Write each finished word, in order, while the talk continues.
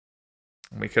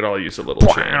We could all use a little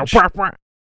change.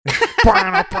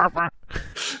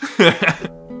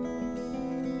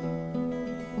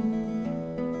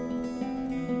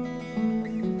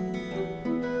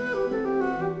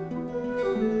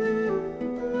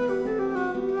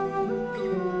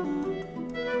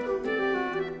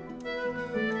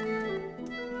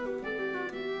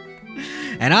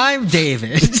 And I'm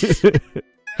David.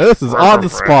 This is on the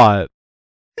spot.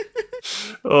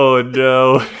 Oh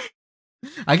no.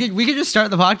 We could just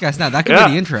start the podcast now. That could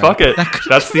be the intro. Fuck it.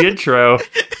 That's the intro.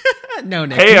 No,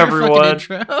 Nick. Hey everyone.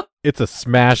 Intro. It's a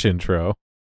smash intro.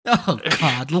 Oh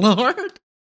God, Lord.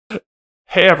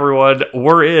 Hey everyone,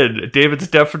 we're in. David's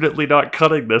definitely not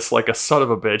cutting this like a son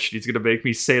of a bitch. He's gonna make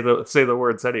me say the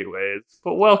words anyways.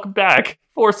 But welcome back.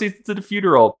 4 seasons in a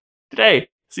funeral. Today,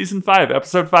 season 5,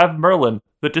 episode 5 of Merlin,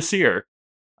 the Disir.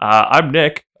 I'm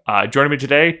Nick. Joining me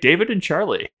today, David and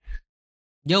Charlie.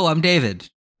 Yo, I'm David.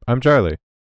 I'm Charlie.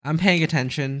 I'm paying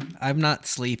attention. I'm not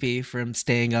sleepy from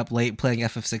staying up late playing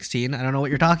FF16. I don't know what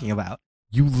you're talking about.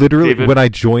 You literally, David. when I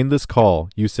joined this call,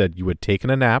 you said you had taken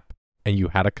a nap and you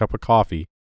had a cup of coffee.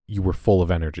 You were full of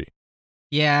energy.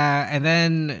 Yeah, and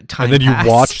then time And then passed.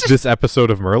 you watched this episode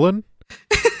of Merlin?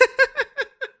 I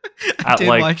At did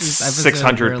like watch this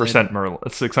episode of 600% Merlin,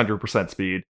 600%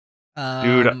 speed.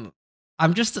 Dude,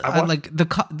 I'm just like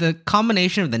the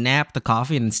combination of the nap, the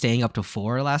coffee, and staying up to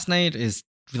 4 last night is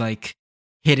like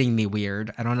hitting me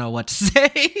weird. I don't know what to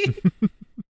say.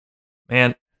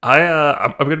 Man,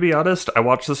 I'm gonna be honest. I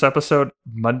watched this episode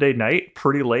Monday night,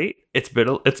 pretty late. It's been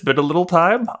a little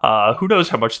time. Who knows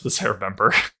how much of this I remember?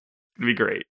 It's gonna be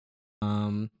great.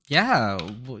 Yeah.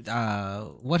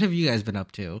 What have you guys been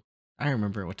up to? I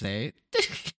remember what today.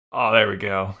 Oh, there we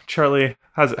go. Charlie,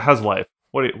 how's life?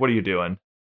 What are you doing?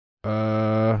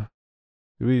 Did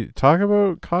we talk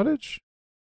about Cottage?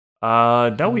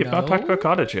 No, we have not talked about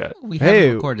Cottage yet. We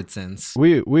haven't recorded since.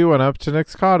 We went up to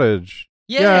Nick's cottage.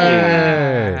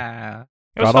 Yeah.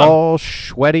 Got all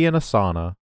sweaty in a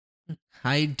sauna.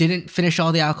 I didn't finish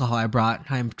all the alcohol I brought.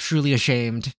 I'm truly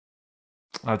ashamed.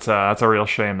 That's a real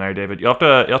shame there, David. You'll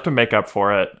have to make up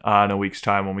for it in a week's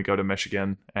time when we go to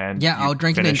Michigan. And yeah, I'll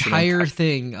drink an entire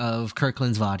thing of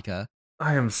Kirkland's vodka.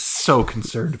 I am so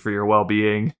concerned for your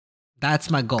well-being.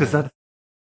 That's my goal. Because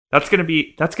that's gonna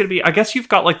be. I guess you've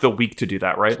got like the week to do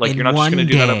that, right? Like you're not just gonna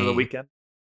do that over the weekend.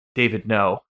 David,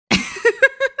 no.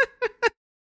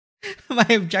 My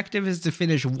objective is to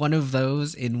finish one of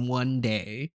those in one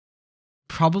day.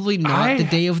 Probably not the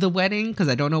day of the wedding, because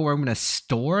I don't know where I'm going to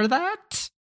store that.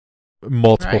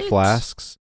 Multiple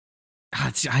flasks.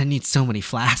 I need so many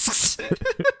flasks.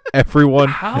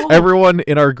 Everyone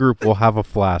in our group will have a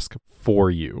flask for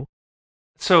you.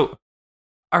 So,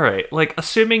 all right, like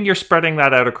assuming you're spreading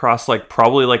that out across like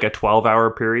probably like a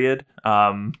 12-hour period,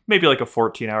 maybe like a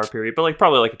 14-hour period, but like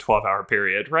probably like a 12-hour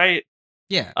period, right?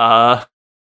 Yeah.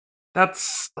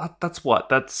 That's what?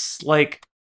 That's like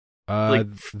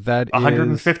that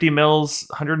 150 mils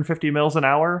an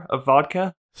hour of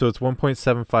vodka. So it's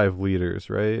 1.75 liters,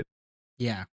 right?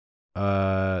 Yeah.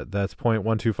 That's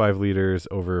 0.125 liters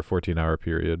over a 14-hour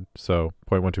period. So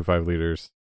 0.125 liters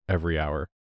every hour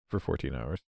for 14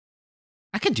 hours.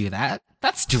 I could do that.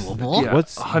 That's doable. Yeah.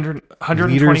 What's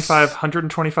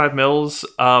 125 mils?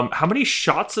 How many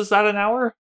shots is that an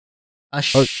hour?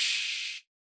 Okay,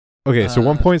 so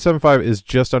 1.75 is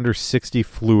just under 60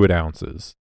 fluid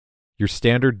ounces. Your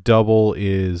standard double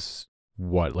is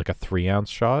what, like a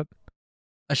 3-ounce shot?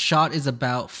 A shot is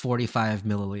about 45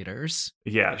 milliliters.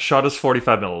 Yeah, shot is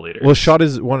 45 milliliters. Well, a shot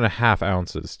is 1.5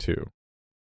 ounces too.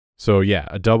 So yeah,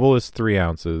 a double is 3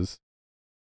 ounces.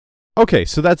 Okay,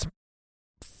 so that's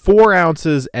 4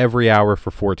 ounces every hour for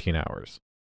 14 hours.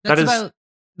 That's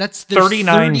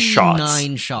 39 shots.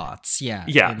 39 shots, yeah.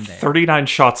 Yeah, 39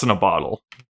 shots in a bottle.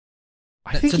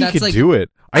 I think he could do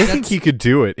it. I think he could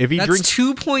do it. If he drinks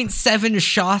 2.7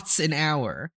 shots an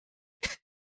hour.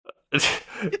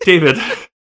 David.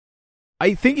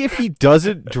 I think if he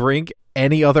doesn't drink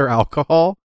any other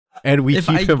alcohol and we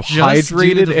keep him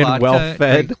hydrated and well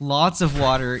fed, lots of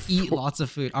water, eat lots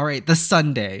of food. All right, the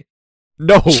Sunday.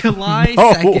 No. July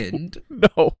 2nd.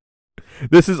 No.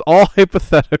 This is all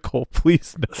hypothetical.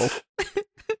 Please no.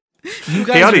 You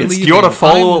guys hey audience, do you want to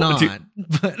follow?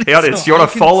 Hey audience, do you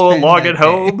want to follow along at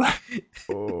home?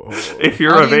 If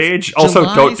you're of age, also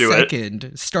don't do it. July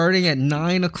 2nd, starting at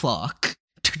 9 o'clock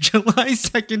to July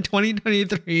 2nd,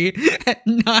 2023 at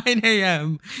 9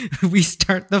 a.m. we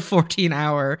start the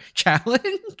 14-hour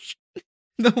challenge.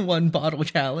 The 1 bottle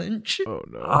challenge. Oh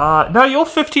no! No, you'll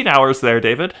 15 hours there,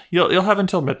 David. You'll have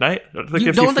until midnight.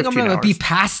 You don't think I'm gonna be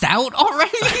passed out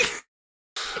already?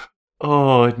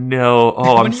 Oh no!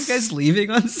 Oh, when are you guys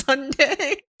leaving on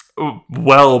Sunday?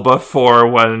 well before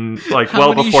How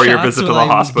many before your shots visit to will the I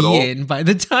hospital. be in by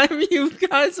the time you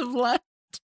guys have left?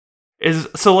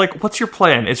 What's your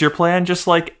plan? Is your plan just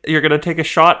you're gonna take a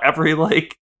shot every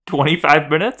 25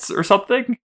 minutes or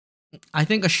something? I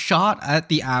think a shot at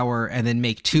the hour and then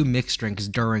make 2 mixed drinks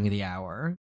during the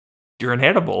hour. You're an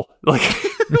Hannibal.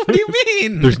 What do you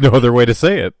mean? There's no other way to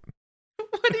say it.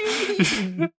 What do you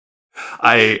mean?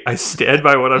 I stand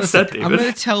by what I've Listen, said, David. I'm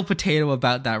going to tell Potato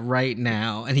about that right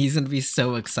now, and he's going to be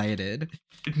so excited.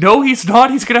 No, he's not.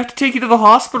 He's gonna have to take you to the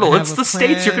hospital. I have It's a the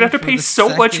States. You're gonna have to plan pay for the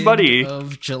so much 2nd money.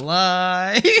 of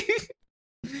July.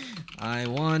 I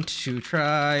want to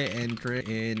try and drink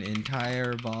an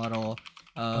entire bottle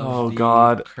of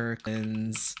God.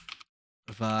 Kirkland's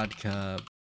vodka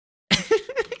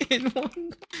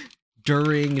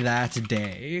during that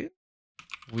day.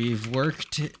 We've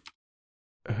worked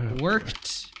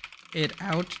it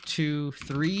out to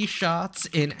 3 shots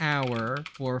an hour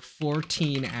for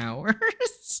 14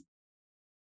 hours.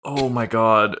 Oh my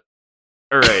god.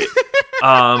 Alright.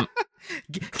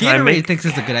 Gatorade thinks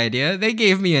it's a good idea. They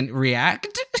gave me a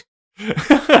React.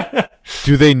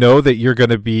 Do they know that you're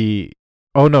gonna be?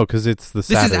 Oh no, because it's the This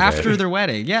Saturday. is after their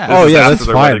wedding. Yeah. Oh, This is yeah, after that's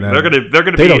their fine, wedding. then. They're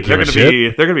gonna They don't give a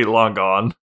shit. they're gonna be long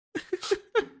gone.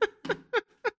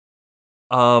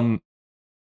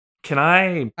 Can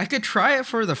I I could try it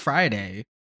for the Friday,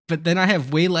 but then I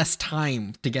have way less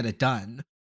time to get it done.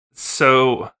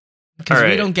 so Because All we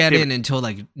right, don't get David- in until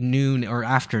noon or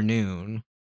afternoon.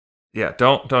 yeah,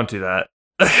 don't do that.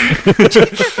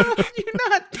 You're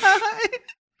not die.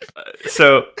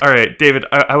 So, all right, David,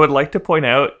 I would like to point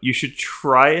out you should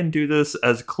try and do this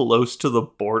as close to the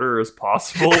border as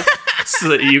possible so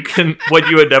that you can, when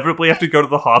you inevitably have to go to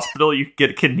the hospital, you can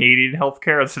get Canadian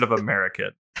healthcare instead of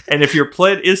American. And if your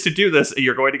plan is to do this and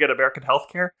you're going to get American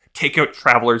healthcare, take out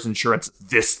traveler's insurance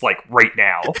right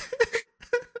now.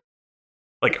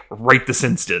 Right this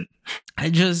instant.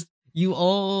 You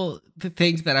all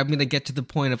think that I'm going to get to the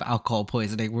point of alcohol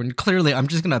poisoning when clearly I'm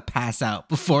just going to pass out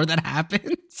before that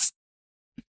happens.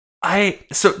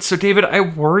 So David, I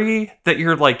worry that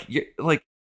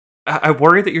I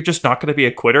worry that you're just not going to be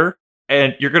a quitter,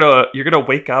 and you're gonna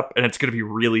wake up and it's gonna be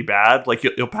really bad.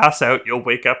 You'll pass out, you'll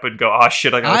wake up and go, oh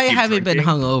shit, I haven't been drinking.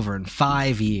 hungover in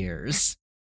 5 years.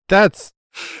 That's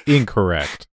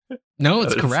incorrect. No,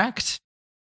 it's That is- correct.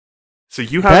 So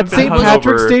you haven't That been St.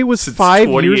 Patrick's hungover Day was since 5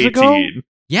 years ago? 2018.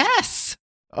 Yes.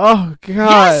 Oh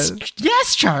god.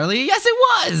 Yes, Charlie. Yes, it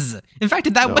was. In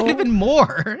fact, that No. might have been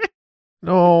more.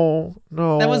 No.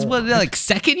 That was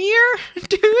second year,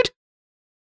 dude?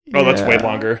 Oh, that's way Yeah.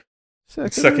 longer.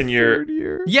 Second year. third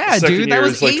year. Yeah, Second dude, year that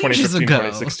was is ages 2015, ago.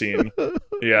 2016.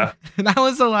 Yeah. That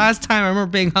was the last time I remember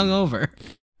being hungover.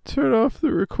 Turn off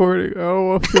the recording. I don't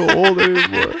want to feel old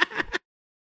anymore.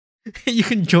 You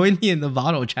can join me in the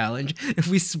bottle challenge. If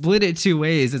we split it 2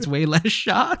 ways, it's way less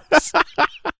shots.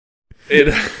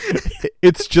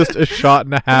 It's just a shot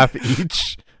and a half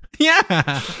each.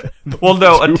 Yeah. Well,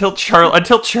 no, until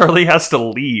Charlie has to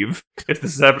leave. If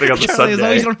this is happening on the Charlie, as long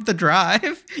Sunday. as you don't have to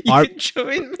drive, you I- can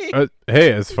join me.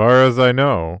 Hey, as far as I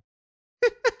know,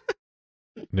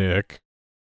 Nick.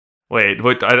 Wait,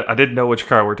 I didn't know which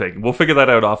car we're taking. We'll figure that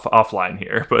out offline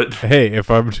here. But Hey,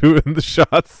 if I'm doing the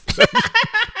shots,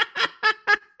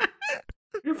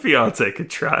 your fiance could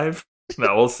drive.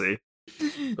 No, we'll see.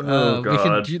 Oh, We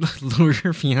God. could lure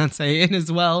your fiance in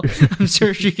as well. I'm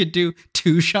sure she could do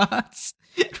 2 shots,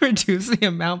 reduce the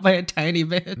amount by a tiny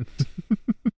bit.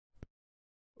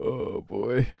 oh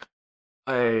boy.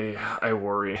 I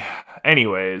worry.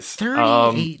 Anyways,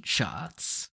 38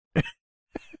 shots.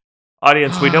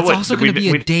 audience, we know it's what also going to be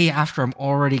a we, day after I'm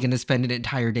already going to spend an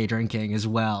entire day drinking as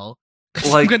well.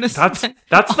 'Cause like I'm gonna that's spend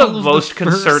the all of most first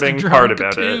concerning drunk part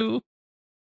about it. too.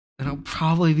 And I'll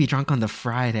probably be drunk on the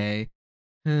Friday.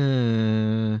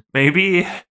 Maybe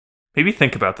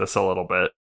think about this a little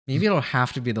bit. Maybe it'll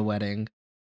have to be the wedding.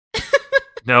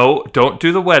 No, don't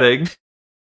do the wedding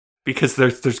because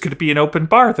there's going to be an open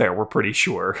bar there. We're pretty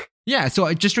sure. Yeah, so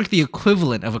I just drink the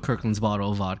equivalent of a Kirkland's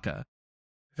bottle of vodka.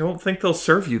 I don't think they'll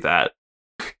serve you that.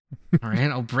 All right,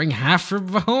 I'll bring half from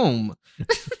home.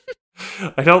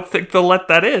 I don't think they'll let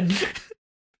that in.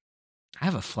 I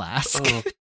have a flask.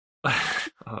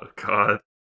 Oh God.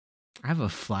 I have a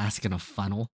flask and a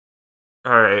funnel.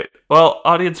 All right. Well,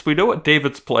 audience, we know what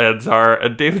David's plans are,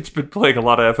 and David's been playing a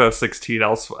lot of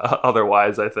FF16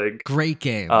 otherwise, I think. Great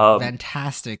game. Um,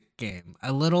 Fantastic game. I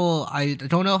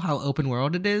don't know how open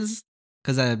world it is,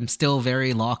 because I'm still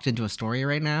very locked into a story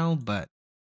right now, but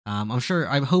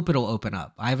I hope it'll open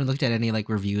up. I haven't looked at any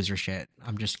reviews or shit.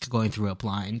 I'm just going through it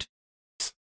blind.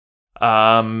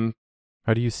 How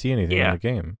do you see anything Yeah. in the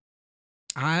game?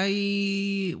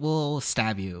 I will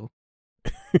stab you.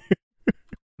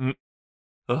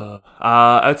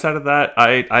 Outside of that,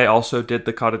 I also did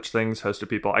the cottage things, hosted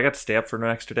people. I got to stay up for an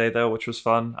extra day though, which was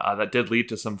fun. That did lead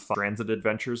to some fun transit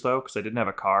adventures though, because I didn't have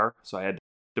a car, so I had to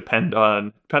depend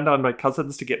on my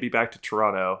cousins to get me back to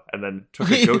Toronto, and then took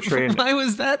a GO train. Why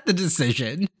was that the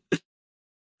decision?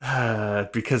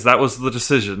 Because that was the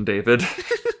decision, David.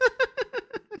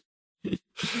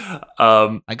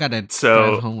 I got to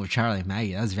drive home with Charlie and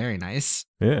Maggie. That was very nice.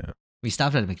 Yeah. We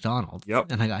stopped at a McDonald's.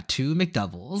 Yep. And I got 2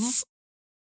 McDoubles.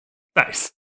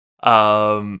 Nice.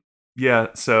 Yeah,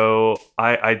 so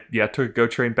I took a GO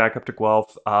train back up to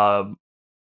Guelph.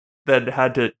 Then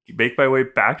had to make my way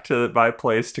back to my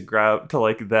place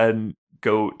then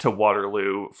go to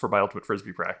Waterloo for my ultimate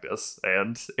frisbee practice,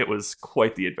 and it was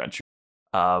quite the adventure.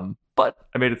 But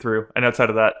I made it through, and outside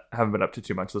of that, haven't been up to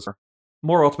too much this year.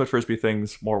 More ultimate frisbee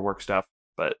things, more work stuff,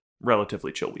 but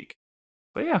relatively chill week.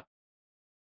 But yeah.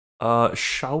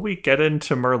 Shall we get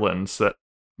into Merlin so that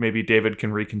maybe David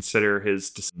can reconsider his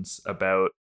decisions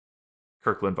about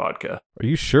Kirkland vodka? Are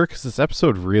you sure? Because this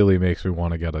episode really makes me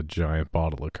want to get a giant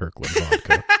bottle of Kirkland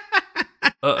vodka.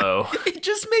 Uh-oh. It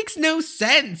just makes no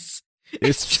sense.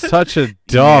 It's such a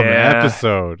dumb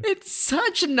episode. It's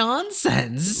such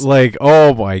nonsense. Like,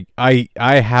 oh my, I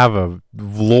have a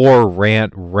lore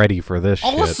rant ready for this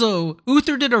shit. Also,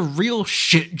 Uther did a real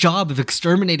shit job of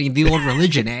exterminating the old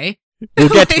religion, eh? We'll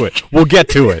get to it. We'll get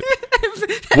to it.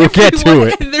 We'll get to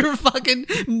it. And their fucking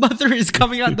mother is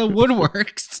coming out the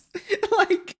woodworks.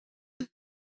 Like,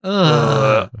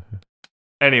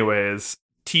 anyways,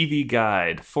 TV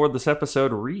guide for this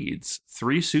episode reads: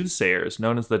 3 soothsayers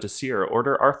known as the Disir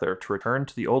order Arthur to return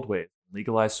to the old ways and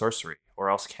legalize sorcery, or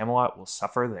else Camelot will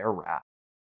suffer their wrath.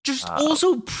 Just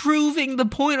also proving the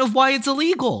point of why it's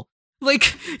illegal.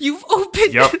 Like, you've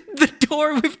opened the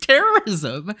door with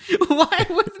terrorism. Why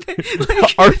would they?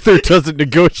 Like, Arthur doesn't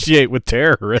negotiate with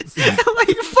terrorists.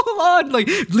 Like, full on, like,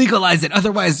 legalize it.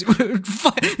 Otherwise,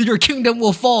 your kingdom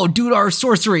will fall due to our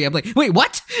sorcery. I'm like, wait,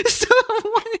 what? So,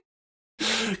 what?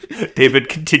 David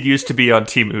continues to be on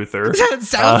Team Uther. It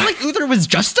sounds like Uther was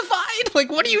justified.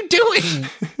 Like, what are you doing?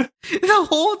 The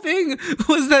whole thing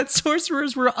was that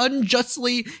sorcerers were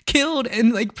unjustly killed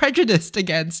and, like, prejudiced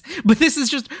against. But this is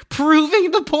just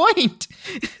proving the point.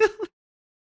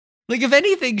 Like, if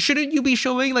anything, shouldn't you be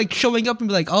showing up and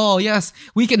be like, oh, yes,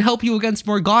 we can help you against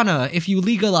Morgana if you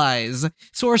legalize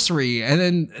sorcery. And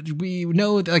then we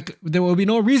know, like, there will be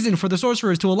no reason for the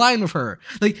sorcerers to align with her.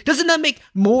 Like, doesn't that make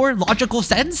more logical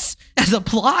sense as a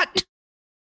plot?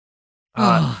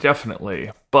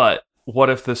 Definitely. But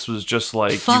what if this was just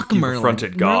like, fuck you Merlin.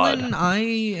 confronted God? Merlin, I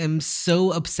am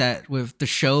so upset with the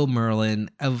show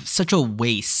Merlin, of such a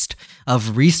waste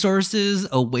of resources,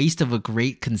 a waste of a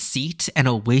great conceit, and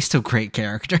a waste of great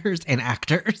characters and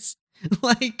actors.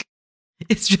 Like,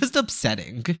 it's just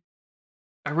upsetting.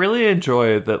 I really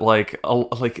enjoy that, like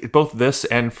both this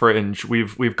and Fringe,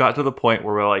 we've got to the point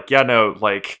where we're like, yeah, no,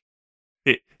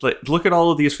 look at all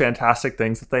of these fantastic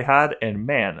things that they had, and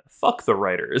man, fuck the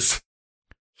writers.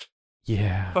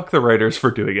 Yeah. Fuck the writers for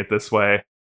doing it this way.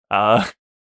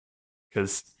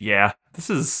 Because, yeah, this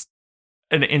is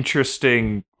an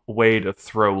interesting way to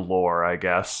throw lore, I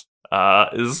guess,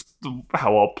 is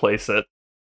how I'll place it.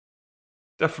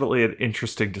 Definitely an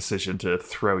interesting decision to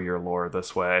throw your lore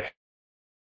this way.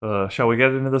 Shall we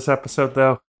get into this episode,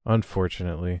 though?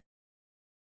 Unfortunately.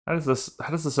 How does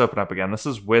this open up again? This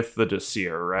is with the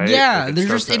Disir, right? Yeah, Like, they're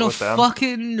just in a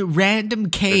fucking random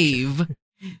cave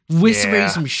whispering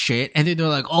some shit, and then they're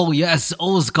like, oh yes,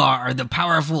 Osgar, the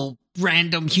powerful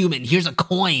random human, here's a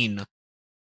coin.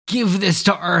 Give this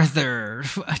to Arthur.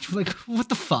 Like, what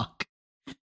the fuck?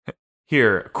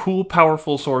 Here, cool,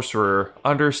 powerful sorcerer,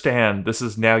 understand this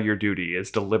is now your duty,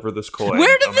 is deliver this coin.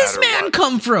 Where did this man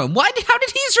come from? How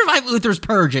did he survive Uther's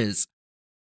purges?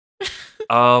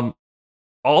 All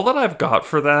that I've got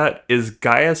for that is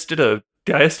Gaius did a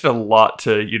lot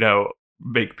to,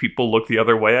 make people look the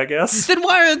other way, I guess. Then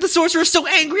why are the sorcerers so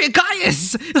angry at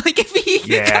Gaius? Like, if he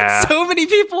got so many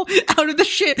people out of the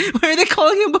shit, why are they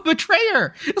calling him a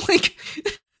betrayer? Like,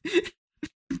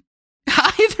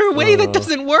 either way, that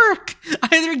doesn't work.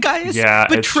 Either Gaius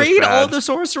betrayed all the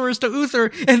sorcerers to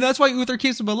Uther, and that's why Uther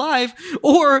keeps him alive,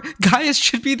 or Gaius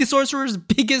should be the sorcerer's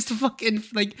biggest fucking,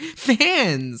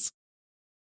 fans.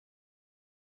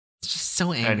 It's just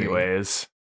so angry. Anyways,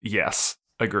 yes,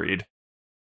 agreed.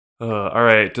 All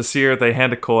right, Disir, they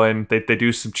hand a coin. They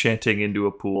do some chanting into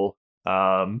a pool,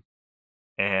 and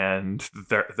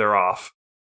they're off.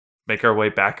 Make our way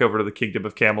back over to the Kingdom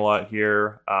of Camelot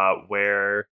here,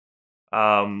 where,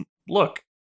 look,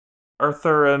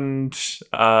 Arthur and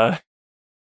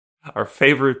our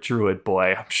favorite druid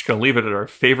boy. I'm just gonna leave it at our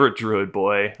favorite druid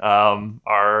boy.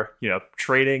 Are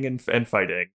training and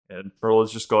fighting, and Merle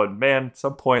is just going, man. At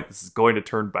some point, this is going to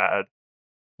turn bad.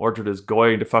 Mordred is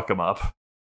going to fuck him up,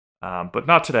 but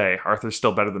not today. Arthur's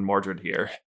still better than Mordred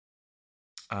here.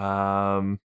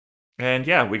 And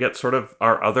yeah, we get sort of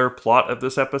our other plot of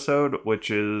this episode,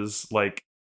 which is like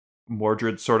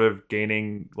Mordred sort of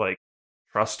gaining like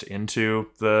trust into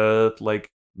the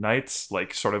like knights,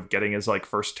 like sort of getting his like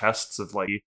first tests of like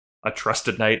a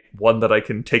trusted knight, one that I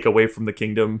can take away from the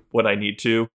kingdom when I need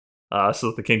to, so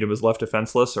that the kingdom is left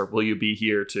defenseless, or will you be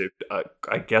here to,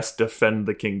 I guess, defend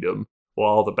the kingdom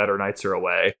while the better knights are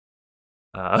away?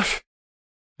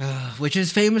 Which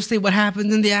is famously what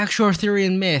happens in the actual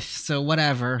Arthurian myth, so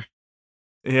whatever.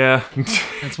 Yeah.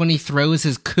 That's when he throws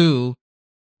his coup.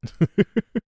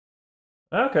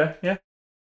 Okay, yeah.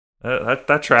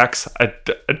 That tracks.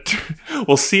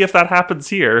 We'll see if that happens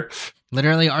here.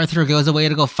 Literally, Arthur goes away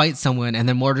to go fight someone, and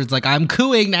then Mordred's like, I'm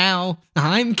cooing now.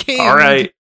 I'm king. All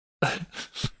right.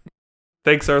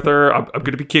 Thanks, Arthur. I'm going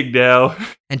to be king now.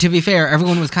 And to be fair,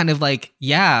 everyone was kind of like,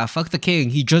 yeah, fuck the king.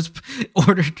 He just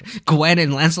ordered Gwen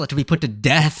and Lancelot to be put to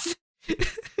death.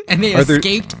 And they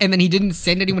escaped, and then he didn't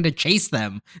send anyone to chase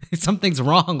them. Something's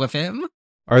wrong with him.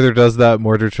 Arthur does that,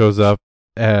 Mordred shows up,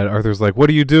 and Arthur's like, what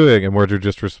are you doing? And Mordred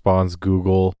just responds,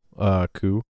 Google,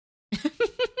 coup.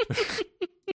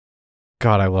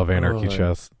 God, I love anarchy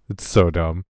chess. It's so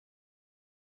dumb.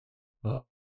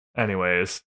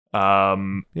 Anyways. Yeah,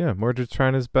 Mordred's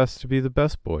trying his best to be the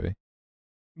best boy.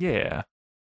 Yeah.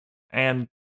 And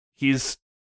is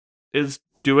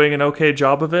doing an okay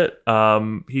job of it.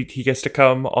 He gets to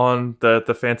come on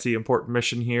the fancy important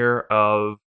mission here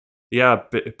of,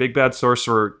 big bad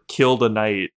sorcerer killed a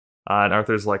knight. And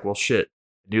Arthur's like, well, shit,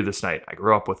 I knew this knight. I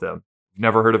grew up with him.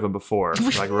 Never heard of him before.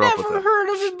 I grew up with him. Never heard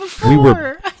of him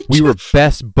before. We were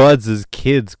best buds as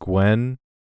kids, Gwen.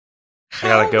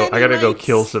 I gotta go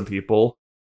kill some people.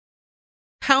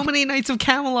 How many Knights of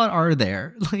Camelot are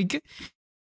there? Like,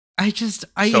 I hate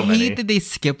many. that they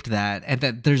skipped that and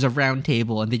that there's a round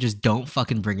table and they just don't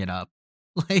fucking bring it up.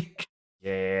 Like,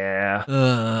 yeah.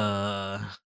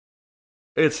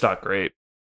 It's not great.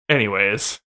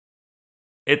 Anyways,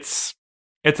 it's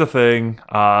a thing.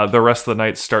 The rest of the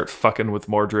knights start fucking with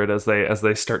Mordred as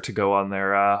they start to go on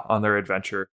their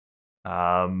adventure.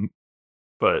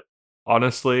 But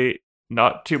honestly,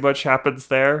 not too much happens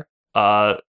there.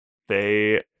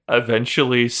 They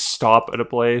eventually stop at a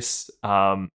place.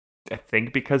 I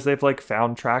think because they've like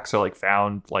found tracks or like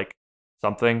found like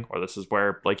something, or this is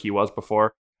where like he was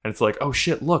before, and it's like, oh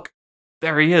shit, look,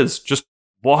 there he is, just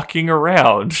walking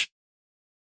around.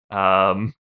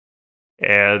 And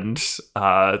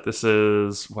this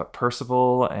is what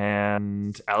Percival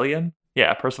and Elian?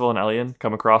 Yeah, Percival and Elian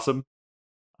come across him.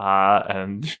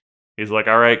 And he's like,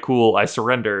 all right, cool, I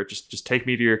surrender. Just take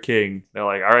me to your king. They're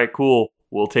like, all right, cool,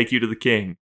 we'll take you to the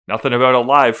king. Nothing about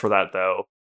alive for that, though.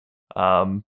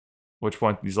 Which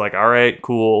one? He's like, all right,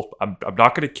 cool. I'm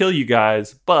not going to kill you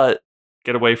guys, but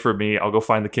get away from me. I'll go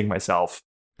find the king myself.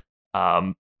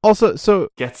 Also,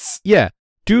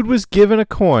 dude was given a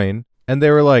coin, and they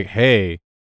were like, hey,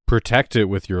 protect it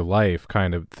with your life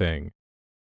kind of thing.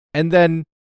 And then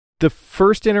the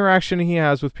first interaction he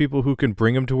has with people who can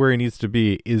bring him to where he needs to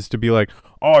be is to be like,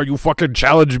 oh, you fucking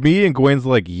challenge me? And Gwen's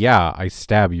like, yeah, I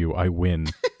stab you, I win.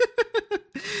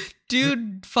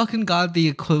 Dude fucking got the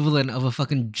equivalent of a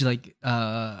fucking like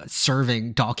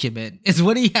serving document is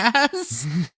what he has.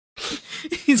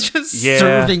 He's just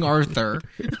serving Arthur.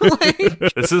 Like,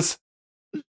 this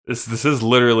is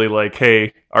literally like,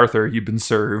 hey, Arthur, you've been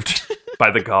served by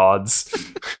the gods.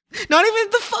 Not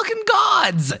even the fucking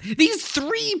gods. These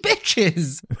three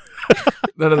bitches.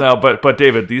 No. But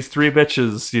David, these three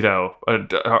bitches,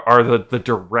 are the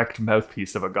direct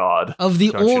mouthpiece of a god. Of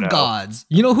the old gods.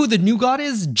 You know who the new god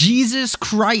is? Jesus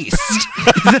Christ.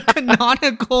 The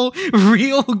canonical,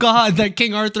 real god that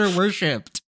King Arthur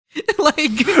worshipped.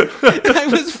 Like, I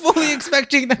was fully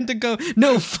expecting them to go,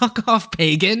 no, fuck off,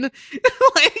 pagan.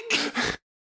 Like,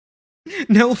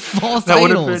 no false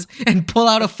idols, and pull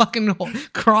out a fucking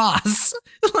cross.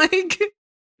 Like,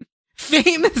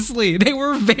 famously, they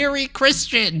were very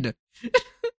Christian.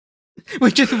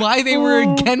 Which is why they were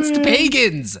against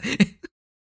pagans.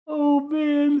 Oh,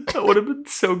 man. That would have been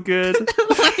so good.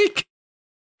 Like,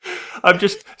 I'm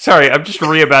just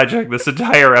reimagining this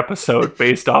entire episode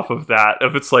based off of that.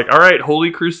 If it's like, all right, Holy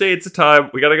Crusade's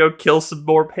time. We gotta go kill some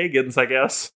more pagans, I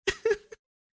guess.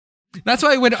 That's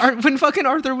why when fucking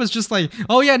Arthur was just like,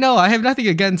 oh yeah, no, I have nothing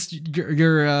against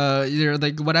your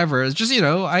like whatever. It's just,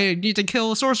 I need to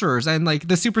kill sorcerers and like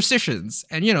the superstitions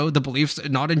and the beliefs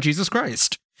not in Jesus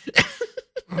Christ.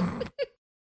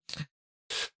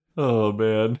 Oh,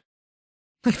 man.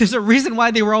 Like, there's a reason why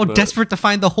they were all desperate to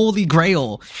find the Holy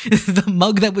Grail, the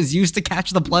mug that was used to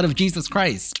catch the blood of Jesus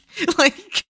Christ.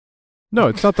 Like, no,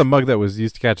 it's not the mug that was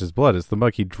used to catch his blood. It's the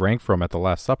mug he drank from at the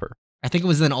Last Supper. I think it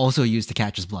was then also used to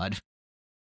catch his blood.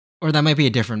 Or that might be a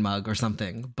different mug or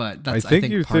something, but that's, I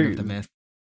think part of the myth.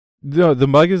 No, the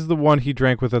mug is the one he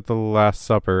drank with at the Last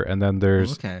Supper, and then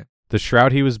there's the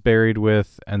shroud he was buried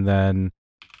with, and then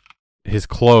his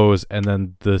clothes, and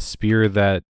then the spear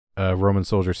that a Roman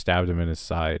soldier stabbed him in his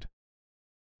side.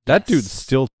 That dude's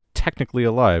still technically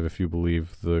alive, if you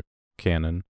believe the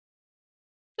canon.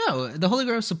 No, the Holy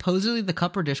Grail is supposedly the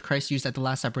cup or dish Christ used at the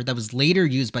Last Supper that was later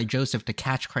used by Joseph to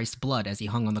catch Christ's blood as he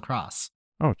hung on the cross.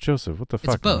 Oh, Joseph, what the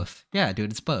fuck? It's both. Man? Yeah,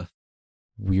 dude, it's both.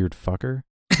 Weird fucker.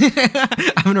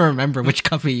 I'm going to remember which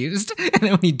cup he used, and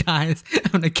then when he dies,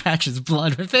 I'm going to catch his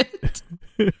blood with it.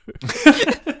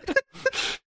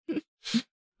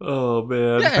 Oh,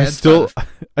 man. Yeah,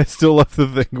 I still love the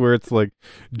thing where it's like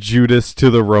Judas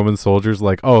to the Roman soldiers,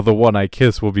 like, oh, the one I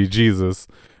kiss will be Jesus.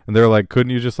 And they're like,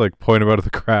 couldn't you just like point him out of the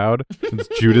crowd? It's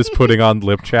Judas putting on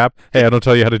lip chap. Hey, I don't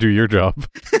tell you how to do your job.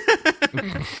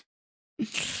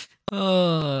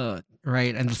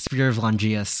 Right, and the spear of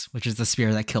Longius, which is the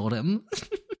spear that killed him.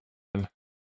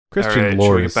 Christian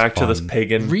lore is back fun. to this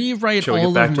pagan. Rewrite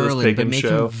all of Merlin, but make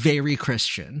him very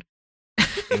Christian.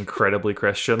 Incredibly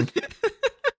Christian.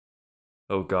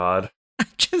 Oh, God.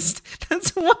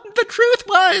 That's what the truth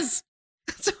was.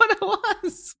 That's what it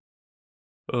was.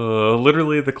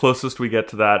 Literally, the closest we get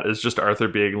to that is just Arthur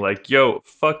being like, yo,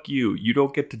 fuck you. You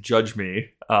don't get to judge me.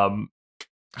 I'm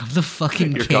the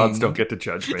fucking your king. gods don't get to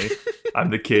judge me. I'm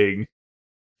the king.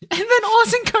 And then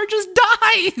Ossinkar just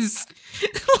dies.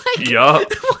 Like, yup.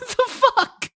 What the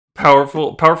fuck?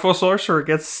 Powerful sorcerer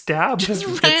gets stabbed.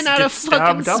 Just ran out of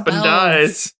fucking stabbed up spells. And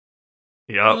dies.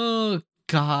 Yup. Oh,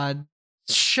 God.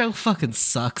 Show fucking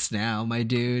sucks now, my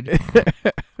dude.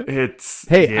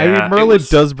 Merlin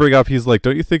does bring up, he's like,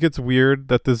 don't you think it's weird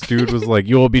that this dude was like,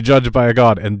 you will be judged by a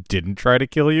god and didn't try to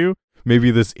kill you?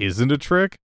 Maybe this isn't a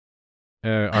trick?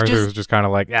 Arthur was just kind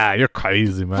of like, you're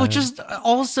crazy, man. Well, just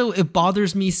also, it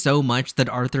bothers me so much that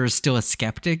Arthur is still a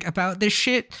skeptic about this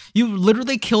shit. You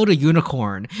literally killed a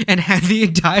unicorn and had the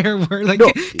entire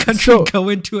country go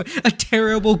into a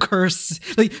terrible curse.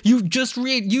 Like,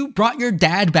 you brought your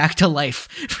dad back to life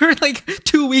for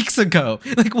 2 weeks ago.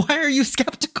 Like, why are you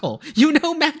skeptical? You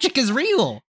know magic is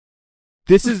real.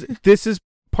 This is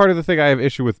part of the thing I have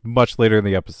issue with much later in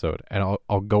the episode, and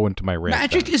I'll go into my rant.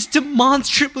 Magic is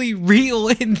demonstrably real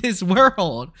in this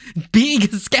world. Being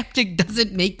a skeptic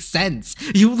doesn't make sense.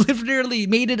 You literally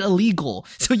made it illegal,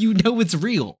 so you know it's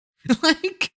real.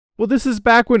 Well, this is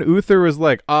back when Uther was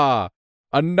like,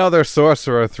 another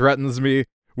sorcerer threatens me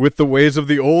with the ways of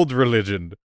the old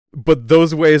religion, but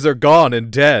those ways are gone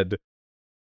and dead.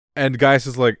 And Gaius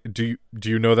is like, do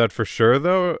you know that for sure,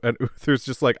 though? And Uther's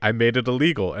just like, I made it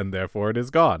illegal, and therefore it is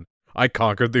gone. I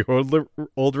conquered the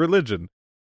old religion.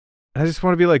 And I just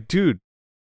want to be like, dude,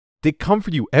 they come for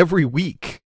you every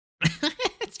week.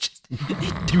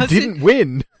 You didn't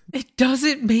win. It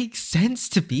doesn't make sense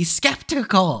to be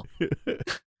skeptical.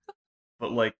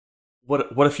 But,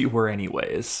 what if you were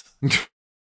anyways?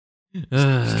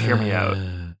 Just hear me out.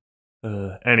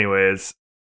 Anyways.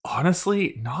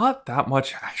 Honestly, not that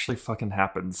much actually fucking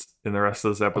happens in the rest of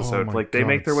this episode. They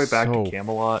make their way back to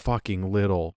Camelot. Fucking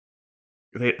little.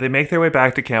 They make their way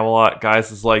back to Camelot.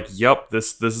 Guys is like, yep,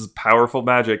 this is powerful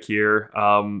magic here.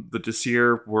 The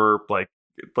Disir were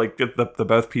the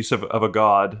mouthpiece of a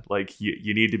god.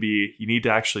 You need to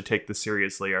actually take this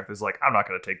seriously. Arthur's like, I'm not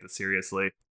gonna take this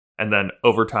seriously. And then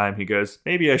over time he goes,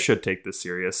 maybe I should take this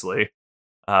seriously.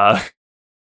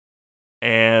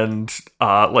 And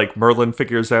Merlin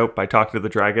figures out by talking to the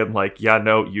dragon,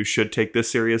 no, you should take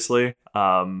this seriously.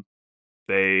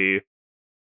 They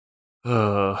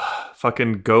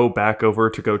fucking go back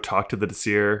over to go talk to the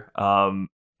Disir,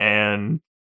 and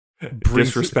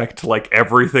disrespect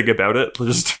everything about it.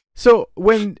 So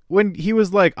when he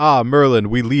was like, Merlin,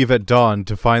 we leave at dawn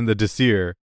to find the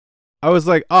Disir, I was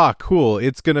like, cool,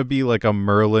 it's gonna be like a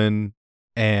Merlin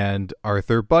and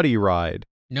Arthur buddy ride.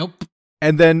 Nope.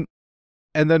 And then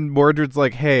Mordred's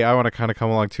like, hey, I want to kind of come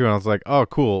along too. And I was like, oh,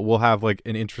 cool. We'll have an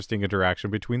interesting interaction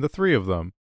between the three of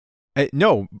them.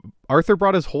 No, Arthur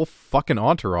brought his whole fucking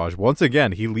entourage. Once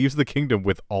again, he leaves the kingdom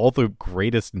with all the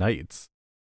greatest knights.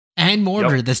 And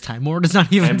Mordred this time. Mordred's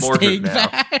not even staying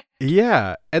back.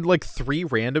 Yeah. And 3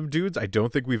 random dudes I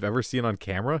don't think we've ever seen on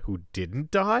camera who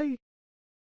didn't die.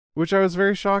 Which I was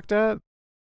very shocked at.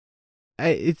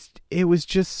 It was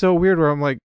just so weird where I'm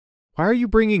like, why are you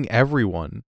bringing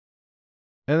everyone?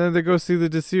 And then they go see the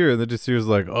Disir, and the Disir's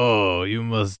like, oh, you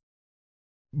must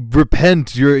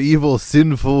repent your evil,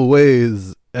 sinful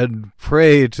ways and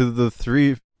pray to the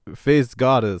three-faced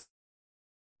goddess,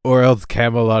 or else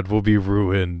Camelot will be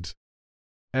ruined.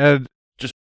 And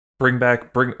just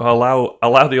allow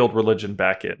the old religion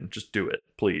back in. Just do it,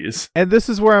 please. And this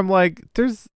is where I'm like,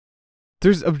 there's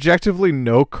objectively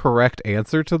no correct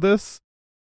answer to this,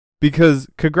 because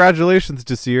congratulations,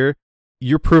 Disir,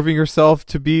 you're proving yourself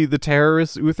to be the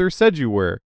terrorist Uther said you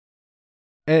were.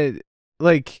 And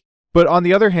but on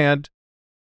the other hand,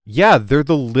 yeah, they're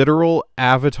the literal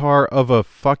avatar of a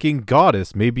fucking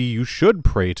goddess. Maybe you should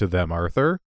pray to them,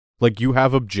 Arthur. Like, you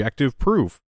have objective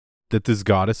proof that this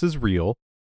goddess is real,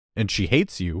 and she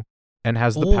hates you, and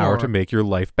has the power to make your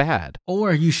life bad.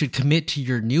 Or you should commit to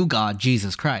your new god,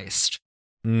 Jesus Christ.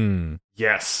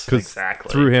 Yes,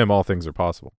 exactly. Through him, all things are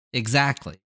possible.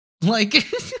 Exactly. Like,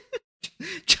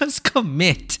 just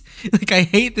commit. Like, I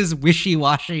hate this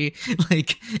wishy-washy,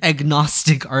 like,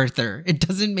 agnostic Arthur. It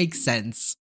doesn't make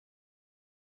sense.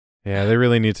 Yeah, they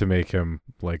really need to make him,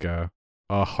 like, a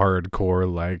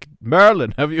hardcore, like,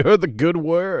 Merlin, have you heard the good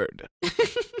word?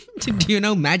 Do you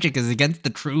know magic is against the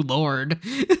true Lord,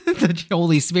 the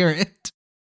Holy Spirit?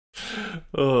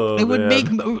 Oh, it would make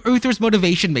Uther's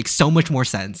motivation make so much more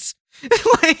sense.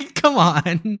 Like, come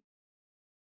on.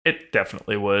 It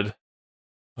definitely would.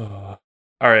 All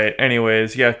right.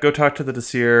 Anyways, yeah, go talk to the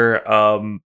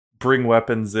Disir. Bring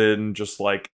weapons in. Just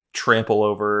like trample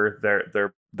over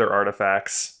their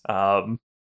artifacts.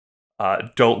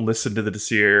 Don't listen to the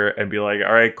Disir and be like,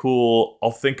 all right, cool.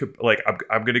 I'll think of, like,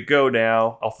 I'm gonna go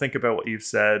now. I'll think about what you've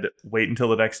said. Wait until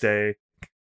the next day.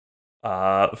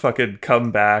 Fucking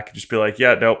come back. Just be like,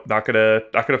 yeah, nope, not gonna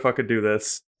fucking do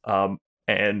this.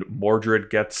 And Mordred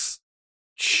gets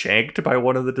shanked by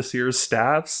one of the Disir's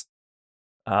staffs.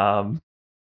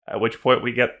 At which point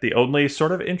we get the only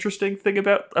sort of interesting thing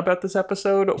about this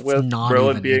episode, it's with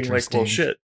Merlin being like, well,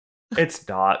 shit. It's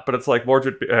not, but it's like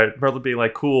Merlin being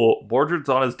like, cool, Mordred's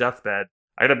on his deathbed.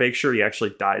 I gotta make sure he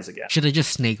actually dies again. Should I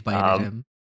just snake bite him?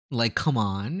 Like, come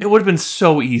on. It would have been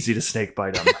so easy to snake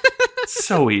bite him.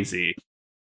 So easy.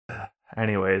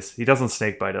 Anyways, he doesn't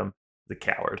snake bite him. The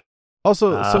coward.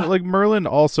 Also, so like Merlin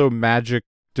also magic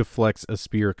deflects a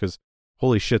spear, because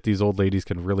holy shit, these old ladies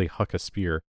can really huck a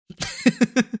spear.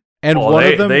 And one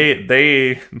of them,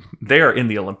 they are in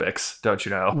the Olympics, don't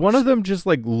you know? One of them just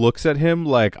like looks at him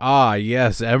like, ah,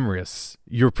 yes, Emrys,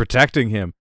 you're protecting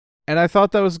him. And I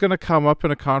thought that was going to come up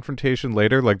in a confrontation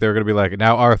later, like they're going to be like,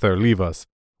 now Arthur, leave us.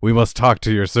 We must talk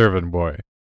to your servant boy.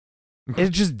 It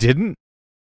just didn't.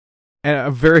 And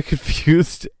I'm very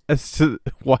confused as to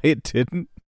why it didn't.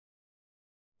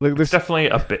 Like, it's definitely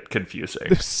a bit confusing.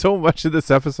 There's so much in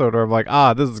this episode where I'm like,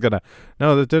 this is gonna...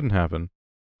 No, that didn't happen.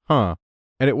 Huh.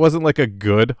 And it wasn't like a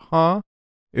good huh?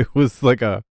 It was like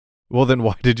a... Well, then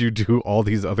why did you do all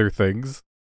these other things?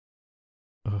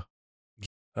 Oh,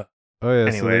 yeah,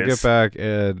 anyways. So they get back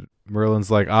and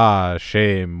Merlin's like,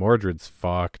 shame, Mordred's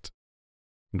fucked.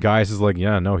 And Gaius is like,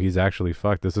 yeah, no, he's actually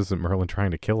fucked. This isn't Merlin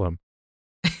trying to kill him.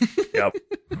 Yep.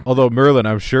 Although Merlin,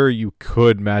 I'm sure you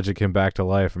could magic him back to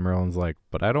life, and Merlin's like,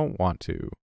 but I don't want to.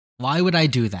 Why would I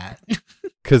do that?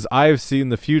 Because I've seen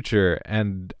the future,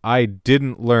 and I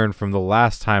didn't learn from the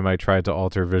last time I tried to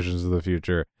alter visions of the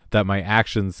future that my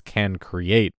actions can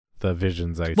create the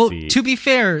visions I see. Well, to be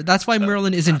fair, that's why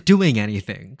Merlin isn't doing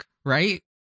anything, right?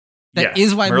 That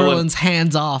is why Merlin's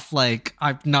hands off, like,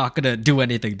 I'm not gonna do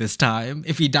anything this time.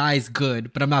 If he dies,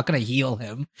 good, but I'm not gonna heal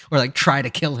him or, like, try to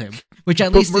kill him. Which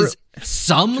at least is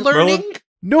some learning?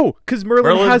 No, because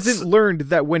Merlin hasn't learned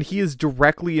that when he is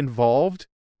directly involved,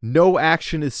 no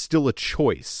action is still a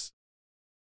choice.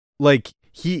 Like,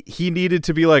 he needed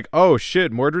to be like, oh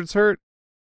shit, Mordred's hurt?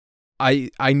 I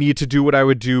need to do what I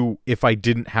would do if I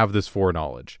didn't have this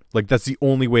foreknowledge. Like, that's the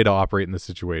only way to operate in this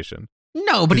situation.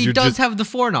 No, but he does have the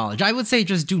foreknowledge. I would say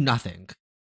just do nothing.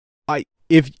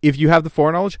 If you have the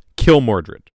foreknowledge, kill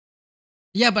Mordred.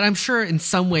 Yeah, but I'm sure in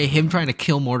some way him trying to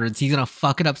kill Mordred, he's gonna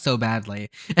fuck it up so badly.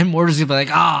 And Mordred's gonna be like,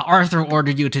 Arthur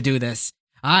ordered you to do this.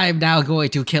 I'm now going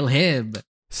to kill him.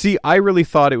 See, I really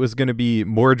thought it was gonna be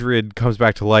Mordred comes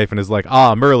back to life and is like,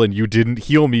 Merlin, you didn't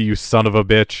heal me, you son of a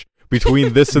bitch.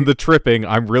 Between this and the tripping,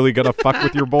 I'm really gonna fuck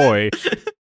with your boy.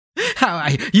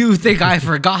 You think I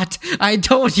forgot? I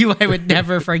told you I would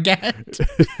never forget.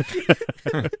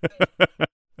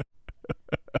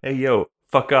 Hey, yo,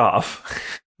 fuck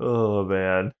off. Oh,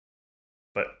 man.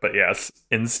 But yes,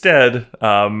 instead,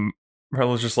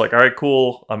 Merlin's just like, all right,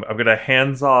 cool. I'm gonna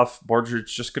hands off.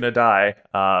 Mordred's just gonna die.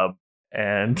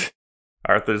 And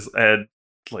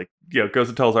goes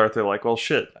and tells Arthur, like, well,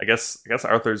 shit, I guess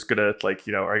Arthur's gonna, like,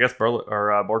 or I guess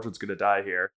Mordred's gonna die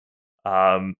here.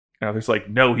 And Arthur's like,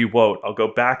 no, he won't. I'll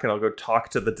go back and I'll go talk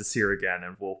to the Disir again,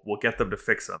 and we'll get them to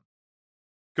fix him.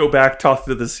 Go back, talk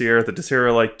to the Disir. The Disir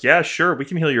are like, yeah, sure, we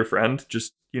can heal your friend.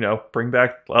 Just,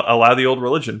 allow the old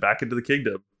religion back into the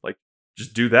kingdom. Like,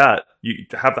 just do that. You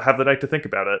have the night to think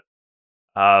about it.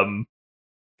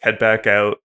 Head back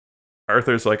out.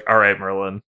 Arthur's like, all right,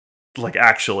 Merlin. Like,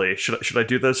 actually, should I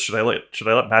do this? Should I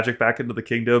let magic back into the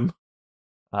kingdom?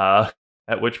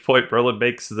 At which point Merlin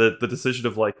makes the decision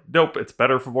of, like, nope, it's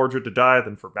better for Mordred to die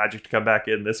than for magic to come back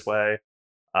in this way.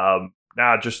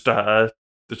 Just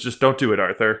don't do it,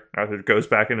 Arthur. Arthur goes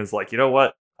back and is like, you know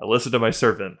what? I listened to my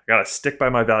servant. I gotta stick by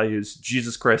my values.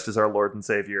 Jesus Christ is our Lord and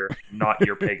Savior, not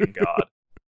your pagan god.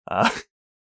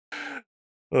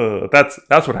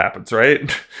 That's what happens,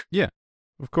 right? Yeah,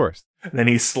 of course. And then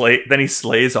he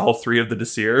slays all three of the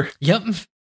Disir. Yep.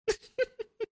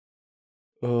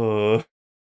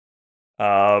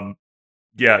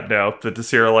 Yeah, no, the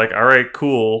Disir are like, all right,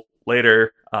 cool,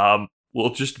 later.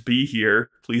 We'll just be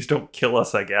here. Please don't kill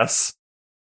us, I guess.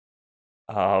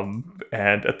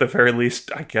 And at the very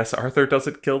least, I guess Arthur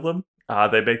doesn't kill them.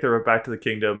 They make their way back to the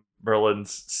kingdom.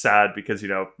 Merlin's sad because,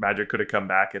 magic could have come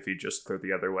back if he just threw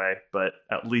the other way, but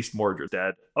at least Mordred's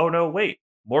dead. Oh no, wait.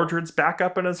 Mordred's back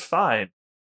up and is fine.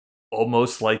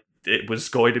 Almost like it was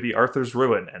going to be Arthur's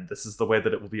ruin, and this is the way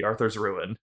that it will be Arthur's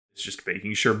ruin. It's just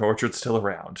making sure Mordred's still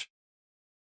around.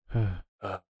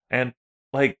 And,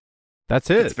 like, that's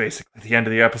it. It's basically the end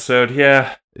of the episode,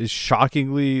 yeah.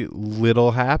 Shockingly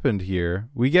little happened here.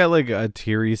 We get, like, a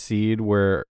teary seed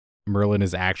where Merlin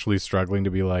is actually struggling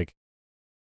to be like,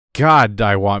 God,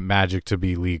 I want magic to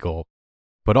be legal.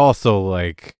 But also,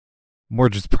 like,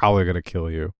 Mordred's probably going to kill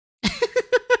you.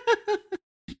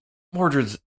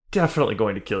 Mordred's definitely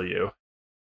going to kill you.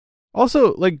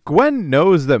 Also, like, Gwen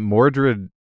knows that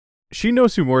she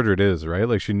knows who Mordred is, right?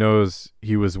 Like, she knows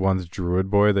he was once Druid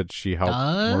Boy that she helped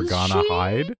Morgana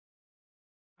hide.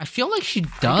 I feel like she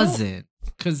doesn't,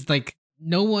 because, like,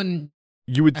 no one...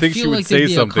 You would think she would say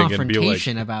something and be like...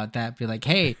 about that. Be like,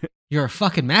 hey, you're a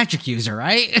fucking magic user,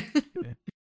 right?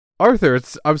 Arthur,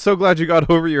 I'm so glad you got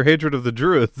over your hatred of the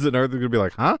Druids. And Arthur's gonna be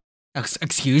like, huh?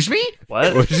 Excuse me?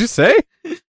 What did you say?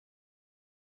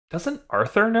 Doesn't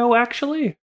Arthur know,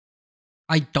 actually?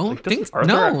 I don't think so.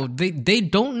 No, they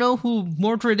don't know who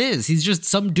Mordred is. He's just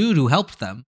some dude who helped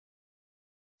them.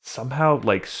 Somehow,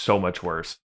 like, so much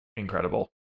worse.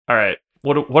 Incredible. All right,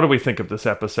 what do we think of this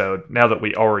episode now that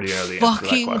we already know the answer to that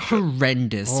question? Fucking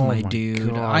horrendous, my dude.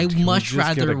 God, I much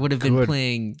rather would have been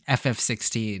playing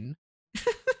FF16. I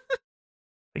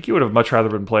think you would have much rather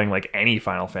been playing, like, any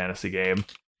Final Fantasy game.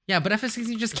 Yeah, but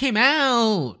FF16 just came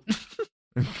out.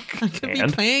 I could be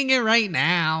playing it right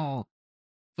now.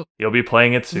 You'll be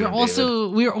playing it soon.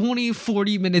 We're only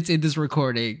 40 minutes in this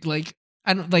recording. Like,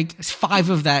 5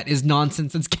 of that is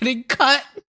nonsense that's getting cut.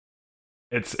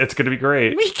 It's going to be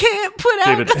great. We can't put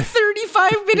out a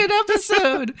 35-minute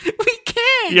episode. We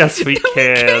can't. Yes, we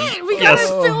can. We gotta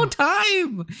fill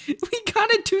time. We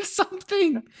gotta do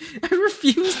something. I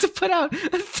refuse to put out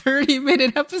a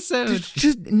 30-minute episode.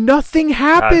 Just nothing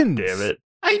happens. God damn it.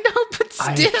 I know, but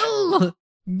still.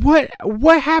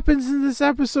 What happens in this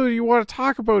episode you want to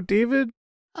talk about, David?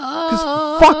 Because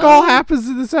fuck all happens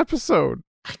in this episode.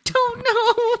 I don't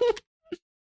know.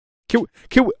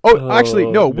 Can we? Oh, actually,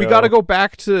 no. We gotta go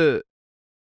back to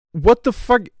what the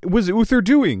fuck was Uther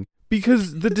doing?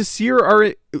 Because the Disir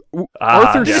are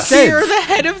Arthur says Disir are the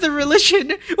head of the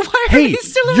religion. Why are they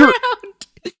still around?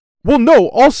 Well, no.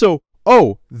 Also,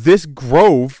 this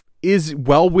grove is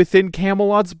well within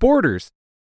Camelot's borders.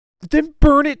 Then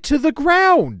burn it to the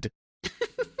ground.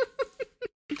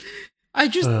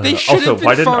 They should have been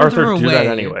why didn't farther Arthur away, do that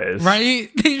anyways?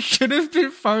 Right? They should have been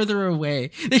farther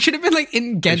away. They should have been like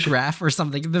in Gedraff or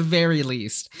something at the very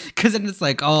least. Because then it's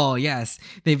like, oh yes,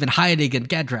 they've been hiding in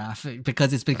Gedraff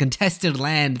because it's been contested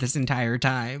land this entire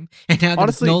time, and now that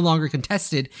it's no longer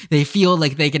contested, they feel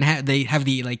like they have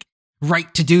the like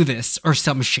right to do this or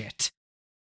some shit.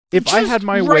 If I had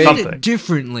my way, write it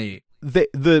differently.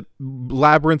 The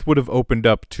labyrinth would have opened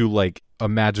up to like a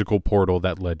magical portal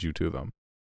that led you to them.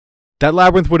 That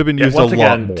labyrinth would have been used lot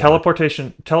more.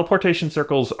 Teleportation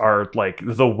circles are like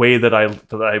the way that I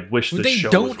wish the show.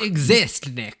 They don't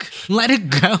exist, Nick. Let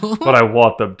it go. But I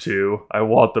want them to.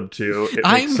 It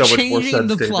makes so much more sense, changing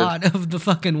the plot of the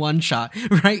fucking one shot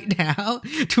right now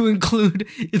to include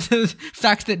the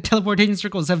fact that teleportation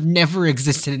circles have never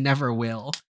existed and never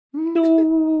will.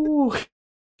 No.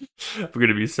 I'm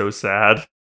gonna be so sad.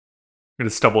 I'm going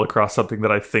to stumble across something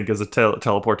that I think is a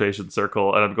teleportation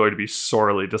circle, and I'm going to be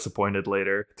sorely disappointed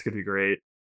later. It's going to be great.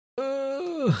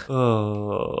 I'm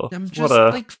just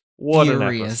like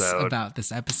furious about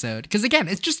this episode because again,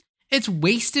 it's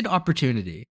wasted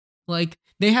opportunity. Like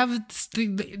they have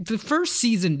the first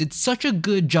season did such a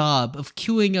good job of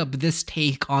queuing up this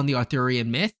take on the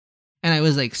Arthurian myth, and I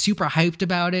was like super hyped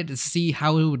about it to see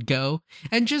how it would go,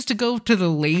 and just to go to the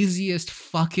laziest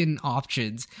fucking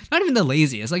options, not even the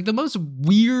laziest, like the most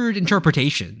weird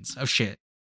interpretations of shit.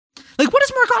 Like, what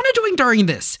is Morgana doing during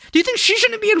this? Do you think she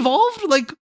shouldn't be involved?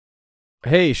 Like,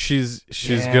 hey, she's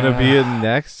gonna be in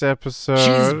next episode.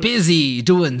 She's busy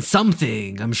doing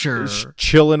something, I'm sure. She's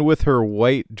chilling with her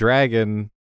white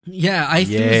dragon. Yeah,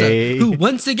 Aithusa, who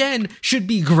once again should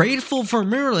be grateful for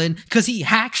Merlin because he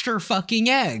hatched her fucking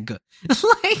egg.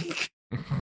 Like,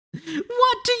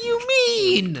 what do you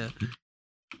mean?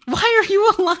 Why are you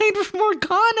aligned with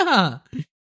Morgana?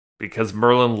 Because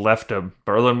Merlin left him.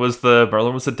 Merlin was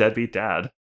the deadbeat dad.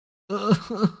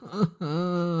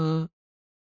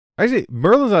 Actually,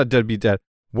 Merlin's not deadbeat dad.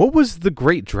 What was the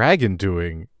great dragon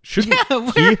doing? Shouldn't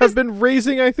he have been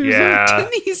raising Aithusa? Yeah.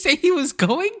 Didn't he say he was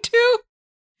going to?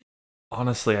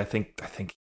 Honestly, I think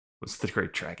it was the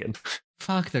great dragon.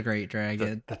 Fuck the great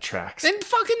dragon. That tracks. And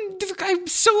fucking, I'm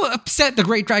so upset the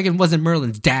great dragon wasn't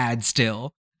Merlin's dad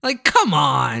still. Like, come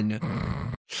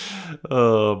on.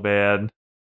 Oh man.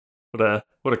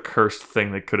 What a cursed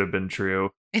thing that could have been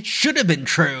true. It should have been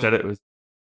true. That it was.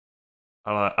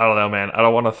 I don't know, man. I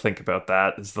don't want to think about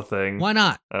that. Is the thing. Why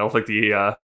not? I don't think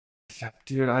the.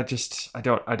 Dude, I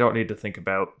don't need to think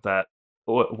about that.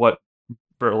 What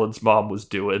Merlin's mom was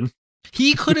doing.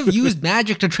 He could have used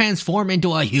magic to transform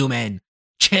into a human.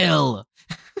 Chill.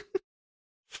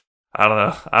 I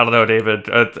don't know, David.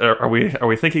 Are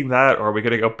we thinking that, or are we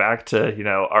going to go back to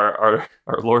our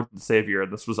Lord and Savior?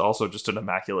 And this was also just an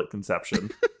immaculate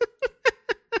conception.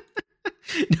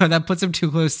 No, that puts him too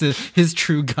close to his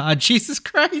true God, Jesus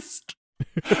Christ.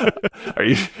 Are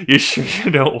you sure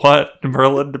you don't want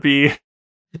Merlin to be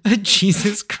a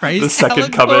Jesus Christ the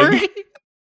second allegory? coming?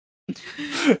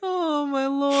 Oh my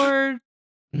Lord!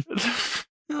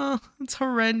 Oh, it's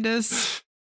horrendous.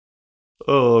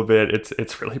 Oh man,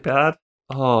 it's really bad.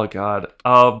 Oh god.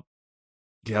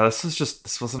 Yeah, this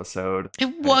was an episode.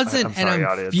 It wasn't, I'm sorry, and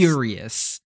I'm audience.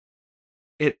 furious.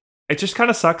 It just kind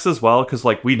of sucks as well because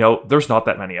like we know there's not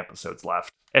that many episodes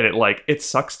left, and it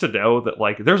sucks to know that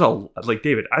like there's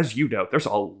David, as you know, there's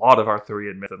a lot of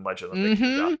Arthurian myth and legend that they could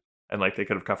have done, and like they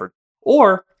could have covered.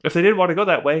 Or if they didn't want to go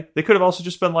that way, they could have also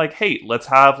just been like, hey, let's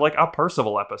have like a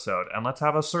Percival episode and let's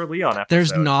have a Sir Leon episode.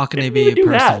 There's not going to be a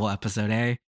Percival episode,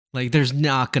 eh? Like, there's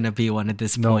not going to be one at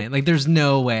this point. Like, there's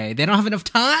no way. They don't have enough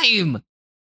time.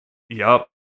 Yup.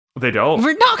 They don't.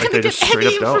 We're not going to get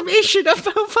any information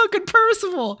about fucking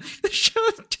Percival. The show,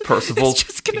 Percival,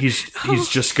 he's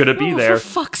just going to be there. For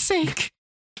fuck's sake.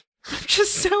 I'm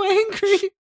just so angry.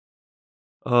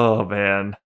 Oh,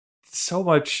 man. So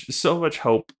much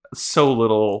hope. So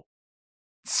little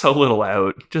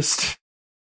out. Just.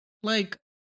 Like,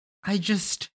 I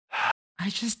just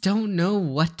don't know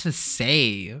what to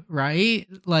say, right?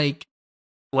 Like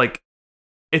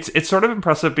it's sort of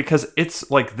impressive because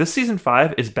it's like this season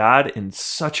 5 is bad in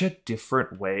such a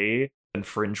different way than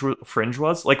Fringe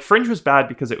was. Like Fringe was bad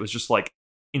because it was just like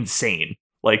insane.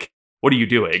 Like, what are you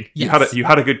doing? Yes. You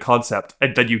had a good concept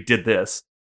and then you did this.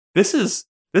 This is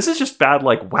just bad.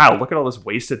 Like, wow, look at all this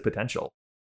wasted potential.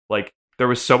 Like, there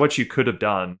was so much you could have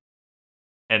done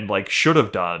and like should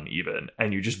have done even,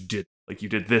 and you just did. Like, you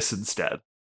did this instead.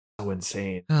 So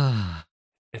insane.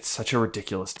 It's such a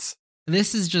ridiculous.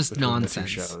 This is just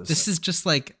nonsense. This is just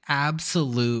like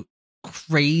absolute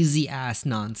crazy ass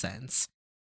nonsense.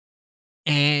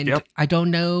 And I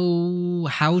don't know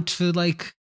how to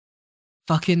like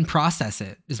fucking process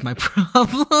it is my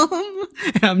problem.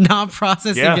 And I'm not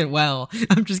processing it well.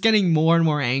 I'm just getting more and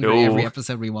more angry every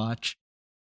episode we watch.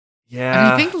 Yeah. And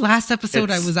I think last episode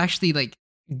I was actually like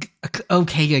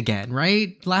okay again,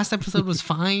 right? Last episode was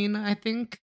fine, I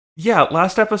think. Yeah,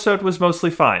 last episode was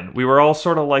mostly fine. We were all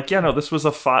sort of like, yeah, no, this was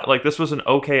this was an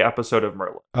okay episode of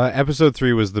Merlin. Episode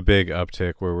 3 was the big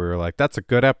uptick where we were like, that's a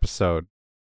good episode.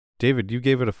 David, you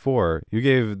gave it a 4. You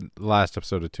gave last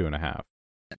episode a 2.5.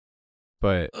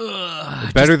 But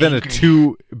better than a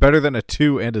 2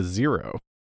 and a 0.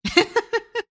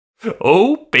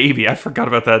 Oh, baby, I forgot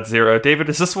about that 0. David,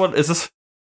 is this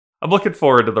I'm looking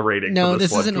forward to the rating. No, for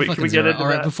this isn't a fucking 0. All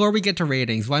right, that? Before we get to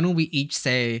ratings, why don't we each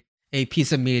say a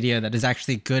piece of media that is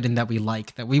actually good and that we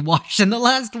like, that we watched in the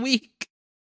last week?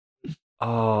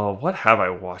 Oh, what have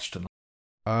I watched?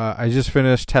 I just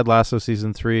finished Ted Lasso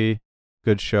season 3.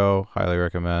 Good show, highly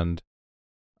recommend.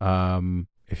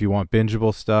 If you want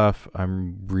bingeable stuff,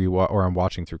 I'm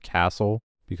watching through Castle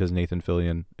because Nathan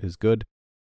Fillion is good.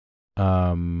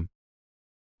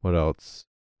 What else?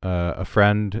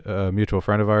 A mutual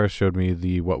friend of ours showed me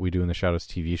the What We Do in the Shadows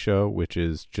TV show, which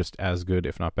is just as good,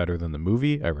 if not better, than the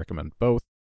movie. I recommend both.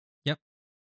 Yep.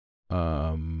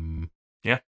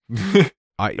 Yeah.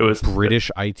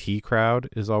 British IT Crowd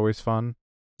is always fun.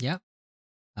 Yep.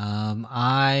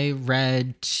 I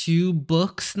read 2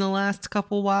 books in the last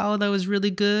couple while that was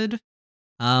really good.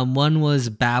 One was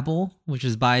Babel, which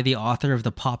is by the author of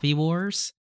the Poppy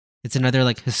Wars. It's another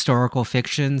like historical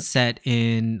fiction set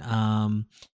in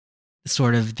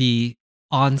sort of the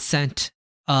onset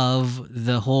of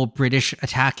the whole British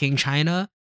attacking China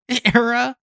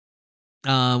era.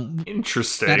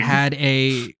 Interesting. That had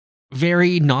a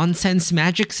very nonsense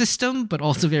magic system, but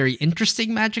also very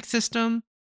interesting magic system.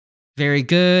 Very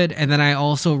good. And then I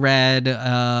also read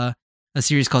a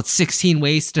series called 16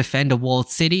 Ways to Defend a Walled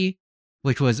City,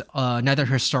 which was another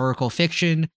historical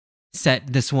fiction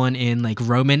set, this one in like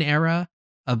Roman era,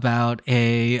 about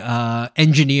a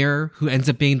engineer who ends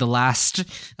up being the last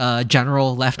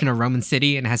general left in a Roman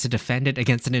city and has to defend it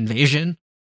against an invasion.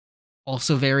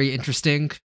 Also very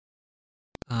interesting.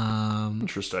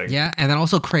 Interesting. Yeah, and then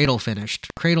also Cradle finished.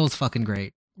 Cradle's fucking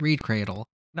great. Read Cradle.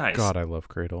 Nice. God, I love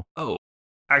Cradle. Oh,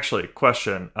 actually,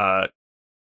 question.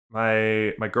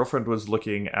 My girlfriend was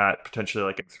looking at potentially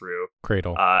like through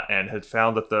Cradle, and had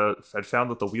found that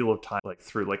the Wheel of Time like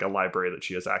through like a library that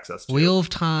she has access to. Wheel of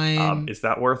Time is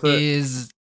that worth it?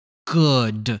 Is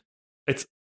good.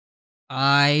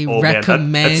 I Man,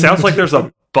 recommend. that sounds like there's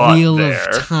a but Wheel there.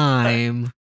 of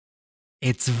Time.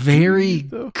 It's very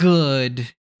good.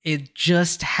 It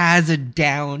just has a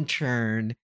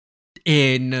downturn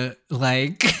in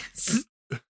like.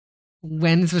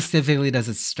 When specifically does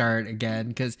it start again?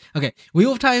 Because, okay,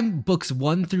 Wheel of Time books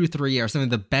 1 through 3 are some of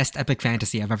the best epic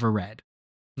fantasy I've ever read.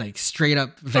 Like, straight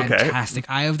up fantastic.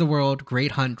 Okay. Eye of the World,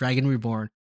 Great Hunt, Dragon Reborn,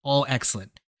 all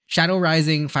excellent. Shadow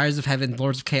Rising, Fires of Heaven,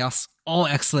 Lords of Chaos, all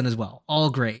excellent as well.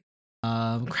 All great.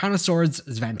 Crown of Swords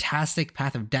is fantastic.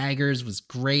 Path of Daggers was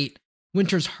great.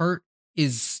 Winter's Heart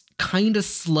is kind of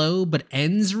slow, but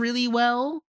ends really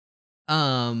well.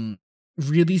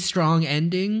 Really strong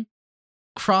ending.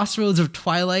 Crossroads of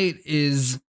Twilight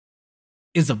is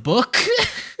a book.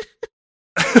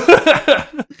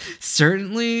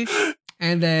 Certainly.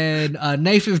 And then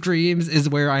Knife of Dreams is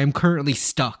where I am currently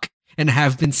stuck and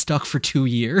have been stuck for 2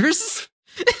 years.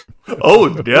 Oh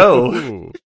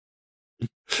no.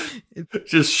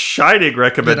 Just shining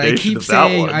recommendation I keep of that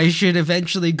saying one. I should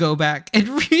eventually go back and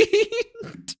read.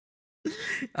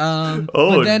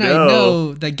 But then no. I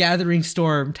know that Gathering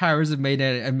Storm, Towers of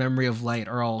Mayday, and Memory of Light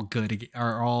are all good.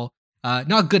 Are all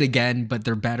not good again, but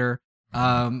they're better.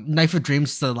 Knife of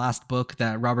Dreams is the last book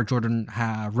that Robert Jordan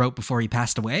wrote before he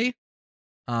passed away.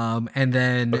 And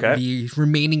then the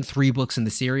remaining 3 books in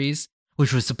the series,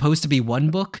 which was supposed to be 1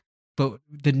 book, but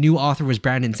the new author was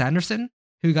Brandon Sanderson,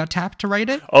 who got tapped to write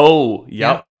it. Oh,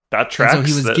 yep. That tracks. And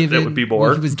so he was given, that would be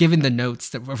more. He was given the notes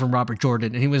from Robert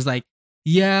Jordan, and he was like,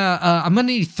 yeah, I'm gonna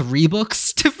need 3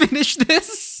 books to finish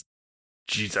this.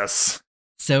 Jesus.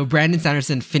 So Brandon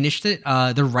Sanderson finished it.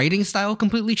 The writing style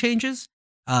completely changes.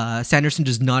 Sanderson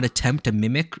does not attempt to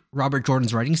mimic Robert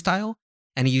Jordan's writing style,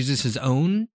 and he uses his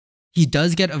own. He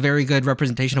does get a very good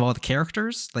representation of all the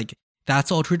characters. Like,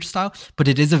 that's all true to style, but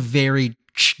it is a very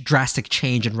drastic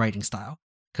change in writing style.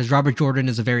 Because Robert Jordan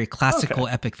is a very classical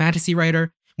epic fantasy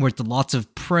writer, where it's lots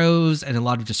of prose and a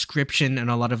lot of description and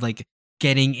a lot of, like,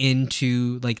 getting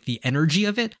into like the energy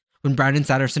of it, when Brandon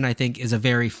Sanderson, I think, is a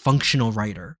very functional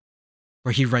writer,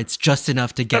 where he writes just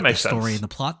enough to get the story and the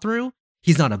plot through.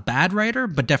 He's not a bad writer,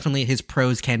 but definitely his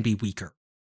prose can be weaker.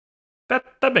 That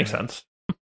makes sense.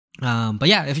 But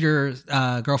yeah, if your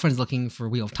girlfriend's looking for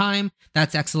Wheel of Time,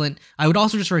 that's excellent. I would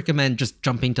also just recommend just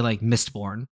jumping to like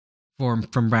Mistborn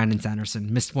from Brandon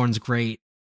Sanderson. Mistborn's great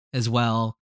as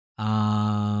well.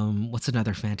 What's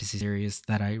another fantasy series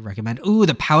that I recommend? Ooh,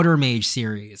 the Powder Mage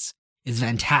series is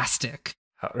fantastic.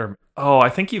 I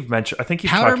think you've mentioned. I think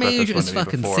you've Powder talked about Mage this one is to me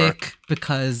fucking before. sick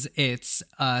because it's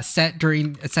set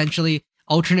during essentially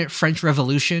alternate French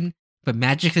Revolution, but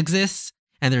magic exists,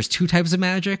 and there's 2 types of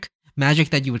magic. Magic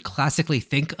that you would classically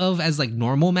think of as like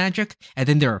normal magic, and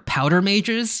then there are powder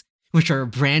mages, which are a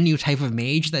brand new type of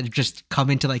mage that just come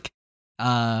into like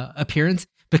appearance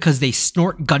because they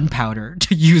snort gunpowder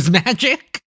to use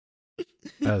magic.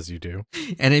 As you do.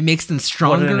 And it makes them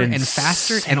stronger and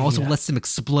faster, and also lets them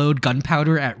explode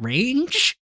gunpowder at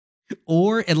range,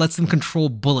 or it lets them control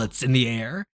bullets in the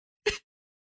air.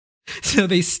 So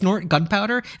they snort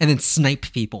gunpowder and then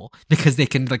snipe people because they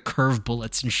can like curve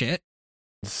bullets and shit.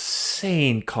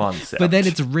 Insane concept. But then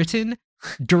it's written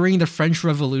during the French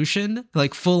Revolution,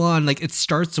 like full on, like it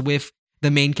starts with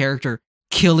the main character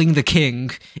killing the king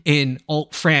in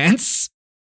Alt France,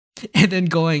 and then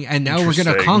going, and now we're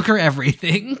gonna conquer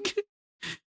everything.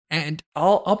 And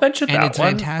I'll mention that it's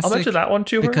one. Fantastic I'll mention that one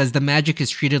too, because the magic is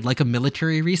treated like a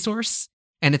military resource,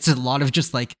 and it's a lot of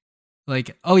just like,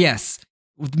 oh yes,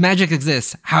 magic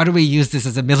exists. How do we use this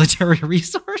as a military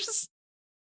resource?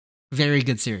 Very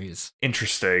good series.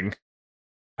 Interesting.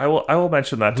 I will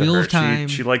mention that to Wheel her. of Time,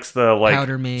 she likes the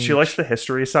Powder Mage, she likes the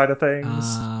history side of things.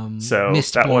 So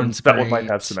Mistborn's that one might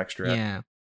have some extra. Yeah.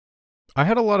 I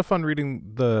had a lot of fun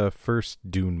reading the first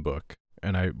Dune book,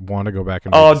 and I want to go back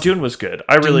and. Dune was good.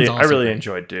 I really great.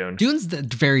 enjoyed Dune. Dune's a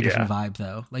very different vibe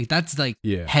though. Like that's like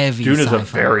heavy. Dune is sci-fi. a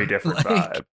very different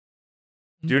vibe.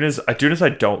 Dune is I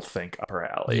don't think up her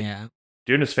alley. Yeah.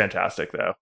 Dune is fantastic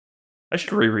though. I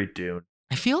should reread Dune.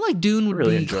 I feel like Dune would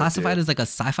really be classified as like a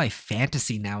sci-fi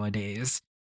fantasy nowadays,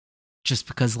 just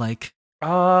because like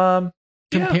just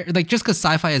because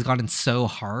sci-fi has gotten so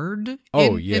hard.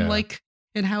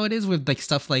 In how it is with like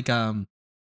stuff like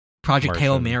Project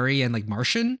Hail Mary and like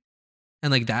Martian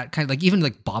and like that kind of like even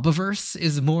like Bobaverse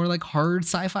is more like hard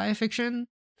sci-fi fiction.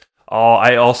 Oh,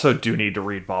 I also do need to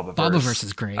read Bobaverse. Bobaverse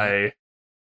is great.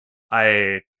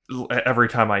 I every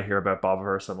time I hear about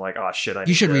Bobaverse, I'm like, oh shit,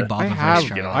 you should read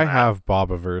Bobaverse. I have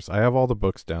Bobaverse. I have all the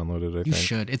books downloaded. I think you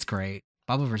should. It's great.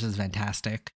 Bobaverse is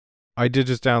fantastic. I did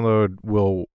just download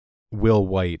Will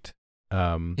White.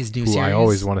 His new who series. I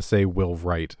always want to say Will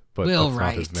Wright, but that's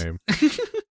Wright. not his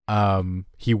name.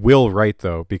 He will write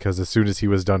though, because as soon as he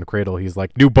was done Cradle, he's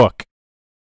like, new book.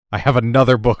 I have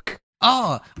another book.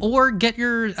 Oh, or get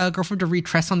your girlfriend to read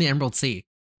Tress on the Emerald Sea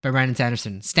by Brandon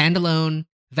Sanderson. Standalone,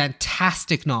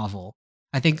 fantastic novel.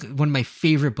 I think one of my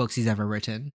favorite books he's ever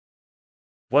written.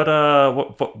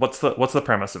 What's the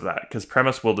premise of that? Because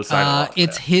premise will decide.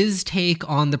 It's his take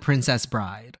on The Princess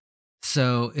Bride.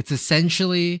 So it's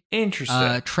essentially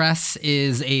interesting. Tress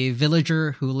is a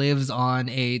villager who lives on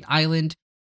an island.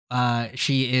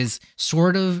 She is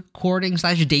sort of courting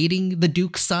 / dating the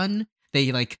Duke's son.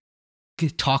 They like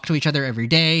talk to each other every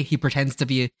day. He pretends to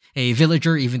be a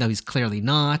villager, even though he's clearly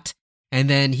not. And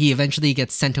then he eventually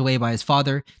gets sent away by his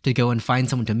father to go and find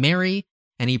someone to marry.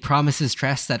 And he promises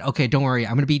Tress that, okay, don't worry,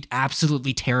 I'm going to be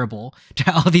absolutely terrible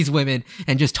to all these women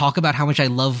and just talk about how much I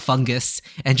love fungus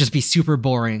and just be super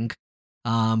boring.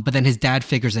 But then his dad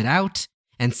figures it out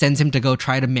and sends him to go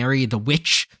try to marry the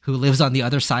witch who lives on the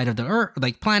other side of the Earth,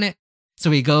 planet.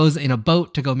 So he goes in a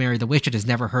boat to go marry the witch and is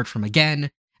never heard from again.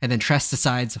 And then Tress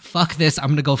decides, fuck this, I'm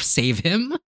going to go save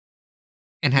him.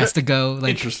 And has to go,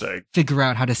 figure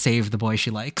out how to save the boy she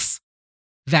likes.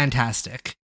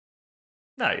 Fantastic.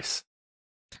 Nice.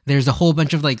 There's a whole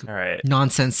bunch of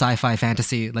nonsense sci-fi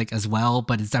fantasy as well,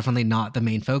 but it's definitely not the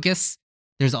main focus.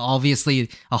 There's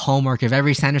obviously a hallmark of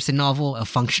every Sanderson novel, a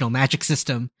functional magic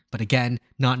system, but again,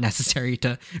 not necessary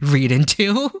to read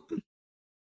into.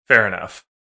 Fair enough.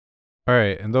 All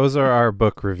right, and those are our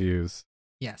book reviews.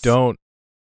 Yes. Don't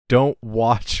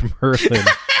watch Merlin.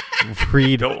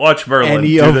 Don't watch Merlin.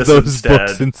 Any of those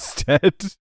books instead.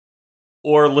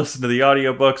 Or listen to the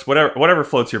audiobooks, whatever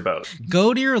floats your boat.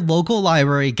 Go to your local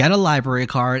library, get a library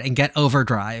card, and get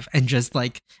Overdrive, and just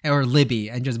or Libby,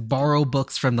 and just borrow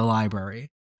books from the library.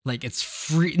 It's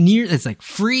free. It's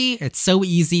free. It's so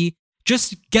easy.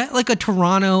 Just get a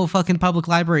Toronto fucking public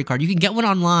library card. You can get one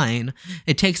online.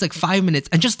 It takes 5 minutes,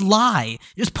 and just lie.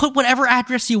 Just put whatever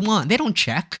address you want. They don't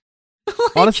check.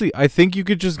 Honestly, I think you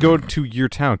could just go to your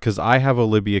town, because I have a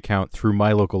Libby account through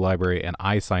my local library, and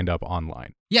I signed up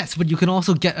online. Yes, but you can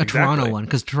also get a Toronto one,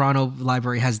 because Toronto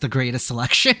Library has the greatest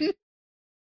selection.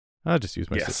 I'll just use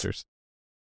my sister's.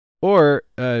 Or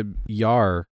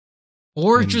YAR.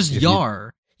 Or just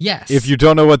YAR. Yes. If you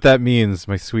don't know what that means,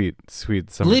 my sweet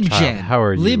summer LibGen. child, how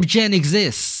are you? LibGen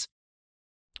exists.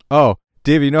 Oh,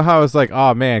 Dave, you know how I was like,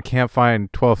 oh man, can't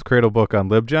find 12th Cradle book on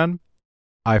LibGen?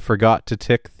 I forgot to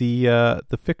tick the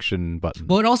fiction button.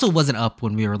 Well, it also wasn't up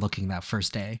when we were looking that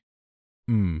first day.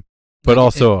 But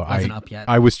also, it wasn't up yet.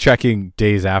 I was checking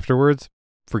days afterwards,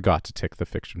 forgot to tick the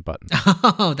fiction button.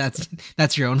 Oh,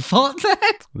 that's your own fault then?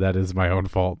 That is my own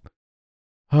fault.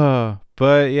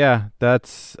 But yeah,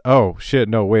 that's... Oh, shit,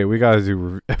 no, wait, we gotta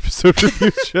do episode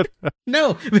reviews. Shit.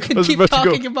 No, we can keep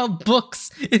talking about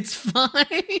books. It's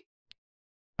fine.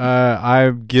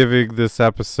 I'm giving this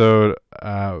episode...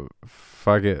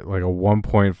 fuck it, a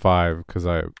 1.5, because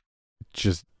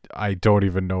I don't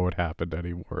even know what happened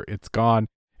anymore. It's gone.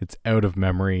 It's out of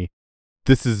memory.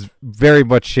 This is very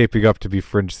much shaping up to be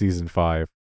Fringe Season 5.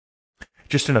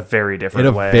 Just in a very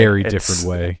different way. In a very different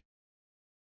way.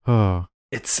 Oh.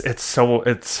 It's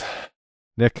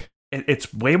Nick,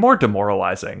 it's way more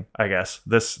demoralizing, I guess.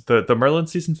 The Merlin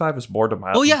season 5 is more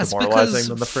demoralizing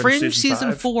than the Fringe season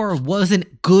 5. 4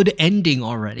 wasn't good ending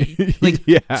already. Like,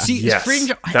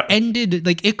 Fringe ended,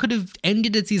 like, it could have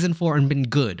ended at season 4 and been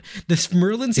good. This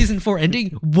Merlin season 4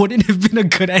 ending wouldn't have been a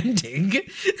good ending.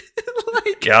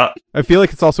 I feel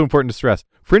like it's also important to stress,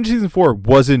 Fringe season 4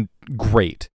 wasn't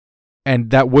great, and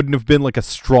that wouldn't have been like a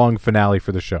strong finale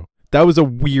for the show. That was a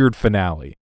weird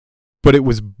finale. But it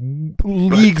was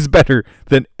leagues better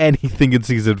than anything in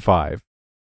season 5.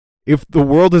 If the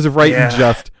world is right and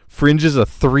just, Fringe is a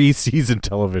 3-season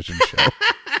television show.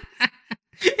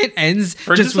 It ends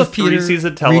just with Peter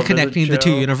reconnecting the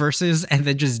two universes and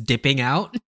then just dipping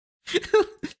out.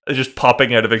 Just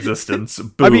popping out of existence.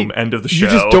 Boom, end of the show.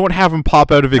 You just don't have him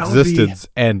pop out of existence,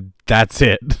 and that's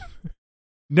it.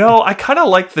 No, I kind of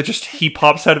like that just he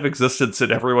pops out of existence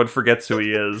and everyone forgets who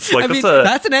he is. Like,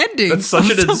 that's an ending. That's such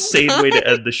an insane way to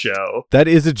end the show. That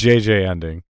is a JJ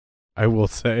ending, I will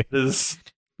say.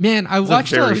 Man, I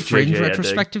watched a Fringe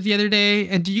retrospective the other day,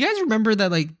 and do you guys remember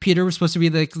that, like, Peter was supposed to be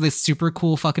like this super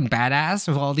cool fucking badass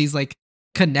with all these, like,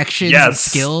 connections and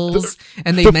skills,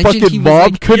 and they mentioned he was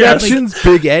mob like connections,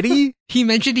 Big Eddie. He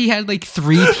mentioned he had like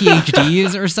 3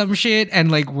 PhDs or some shit,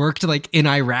 and like worked like in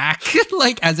Iraq,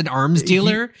 like as an arms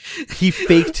dealer. He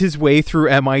faked his way through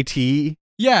MIT.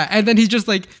 Yeah, and then he's just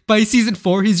like, by season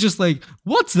 4, he's just like,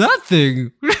 "What's that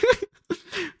thing?"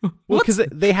 Well, because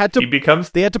they had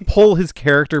to pull his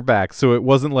character back, so it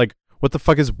wasn't like, what the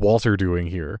fuck is Walter doing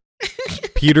here?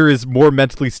 Peter is more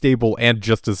mentally stable and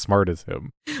just as smart as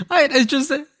him.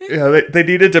 They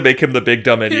needed to make him the big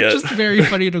dumb idiot. It's just very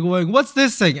funny to going, "What's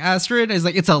this thing, Astrid?" Is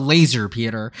like, "It's a laser,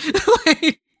 Peter."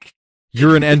 Like,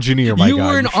 you're an engineer, my guy. You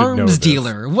were an arms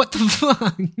dealer. What the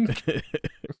fuck?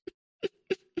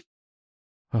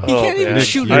 He can't even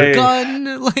shoot a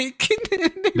gun. Like,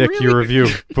 Nick, really? Your review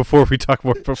before we talk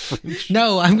more about Fringe.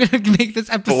 No, I'm gonna make this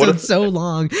episode so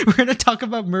long. We're gonna talk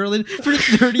about Merlin for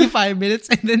 35 minutes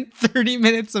and then 30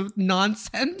 minutes of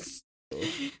nonsense.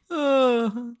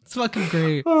 Oh, it's fucking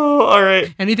great. Oh, all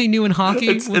right. Anything new in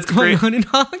hockey? What's going on in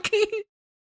hockey?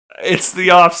 It's the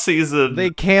off season. They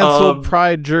canceled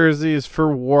Pride jerseys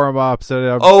for warm-ups, and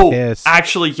I'm pissed.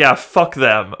 Actually, yeah, fuck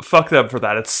them. Fuck them for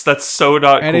that. That's so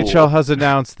not cool. NHL has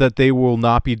announced that they will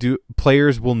not be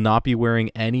players will not be wearing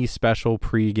any special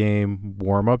pregame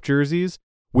warm-up jerseys,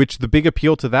 which the big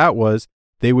appeal to that was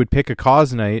they would pick a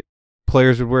cause night,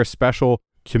 players would wear special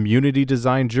community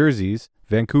designed jerseys.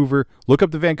 Vancouver, look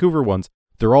up the Vancouver ones.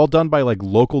 They're all done by like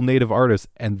local native artists,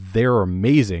 and they're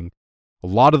amazing. A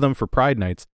lot of them for Pride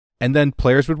nights. And then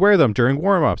players would wear them during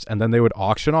warm-ups, and then they would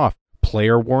auction off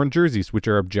player-worn jerseys, which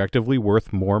are objectively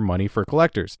worth more money for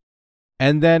collectors.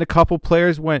 And then a couple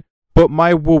players went, "But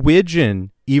my Wawidgen,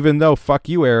 even though, fuck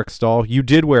you, Eric Stahl, you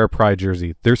did wear a Pride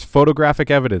jersey. There's photographic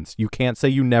evidence. You can't say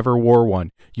you never wore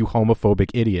one, you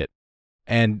homophobic idiot."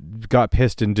 And got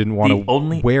pissed and didn't want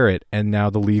to wear it, and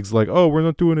now the league's like, "Oh, we're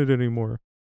not doing it anymore."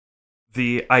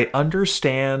 I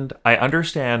understand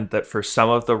that for some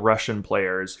of the Russian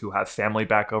players who have family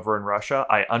back over in Russia,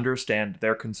 I understand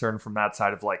their concern from that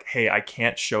side of like, hey, I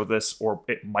can't show this or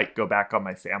it might go back on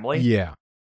my family. Yeah.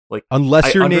 Like,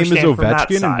 unless your name is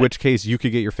Ovechkin, in which case you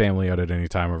could get your family out at any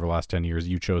time over the last 10 years.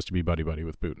 You chose to be buddy-buddy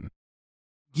with Putin.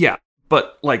 Yeah,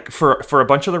 but like for a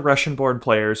bunch of the Russian-born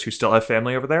players who still have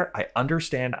family over there, I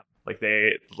understand. Like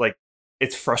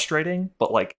it's frustrating,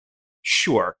 but like,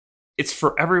 sure. It's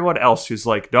for everyone else who's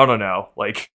like, no,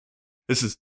 like, this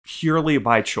is purely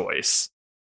my choice.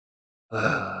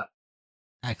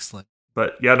 Excellent.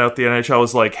 But yeah, no, the NHL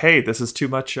was like, hey, this is too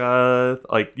much,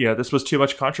 this was too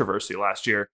much controversy last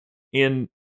year in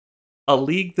a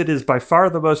league that is by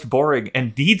far the most boring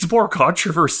and needs more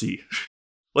controversy.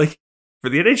 Like, for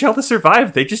the NHL to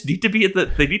survive, they just need to be in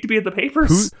the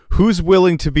papers. Who's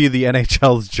willing to be the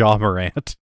NHL's Ja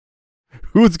Morant?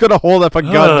 Who's gonna hold up a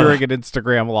gun during an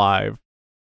Instagram live?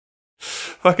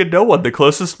 Fucking no one. The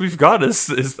closest we've got are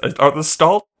the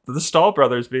Stahl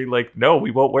brothers being like, no,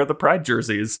 we won't wear the Pride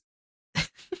jerseys.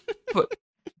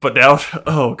 but now,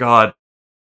 oh god,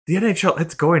 the NHL,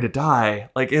 it's going to die.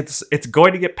 Like it's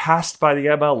going to get passed by the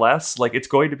MLS. Like it's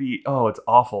going to be. Oh, it's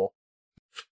awful.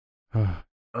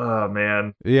 Oh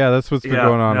man. Yeah, that's what's been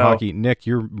going on in hockey. Nick,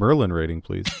 your Merlin rating,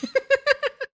 please.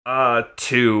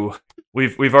 2.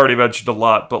 We've already mentioned a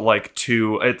lot, but like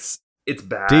 2, it's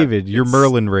bad. David, your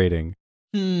Merlin rating.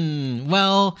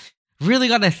 Well, really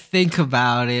got to think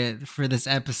about it for this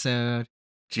episode.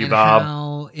 Bob.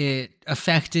 How it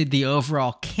affected the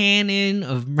overall canon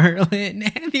of Merlin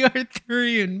and the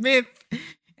Arthurian myth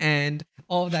and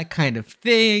all that kind of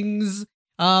things.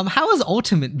 How has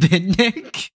Ultimate been,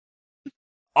 Nick?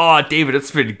 Oh, David,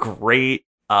 it's been great.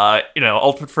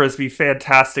 Ultimate Frisbee,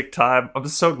 fantastic time. I'm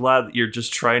so glad that you're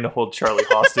just trying to hold Charlie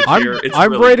hostage here.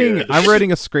 I'm really writing good. I'm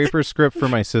writing a scraper script for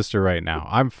my sister right now.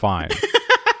 I'm fine.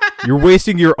 You're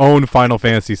wasting your own Final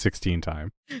Fantasy 16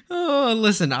 time. Oh,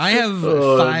 listen, I have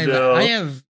I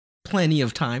have plenty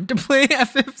of time to play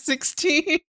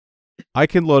FF16. I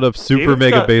can load up Super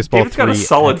Mega Baseball 3. David's got a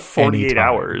solid 48 anytime.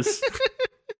 hours.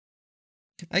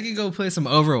 I could go play some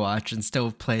Overwatch and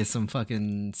still play some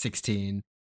fucking 16.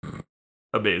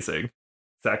 Amazing.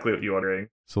 Exactly what you're wondering.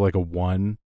 So like a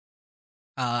 1.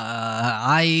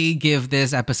 I give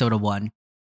this episode a 1.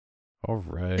 All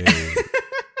right.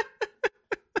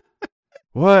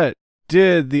 What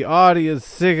did the audience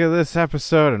think of this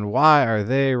episode, and why are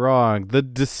they wrong? The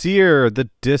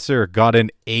Disir got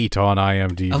an 8 on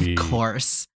IMDb. Of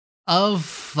course. Of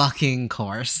fucking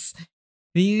course.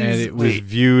 And it was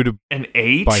viewed an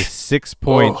 8 by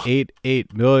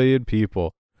 6.88 million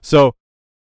people. So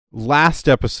last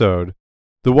episode,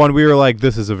 the one we were like,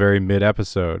 this is a very mid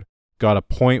episode, got a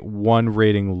 0.1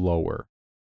 rating lower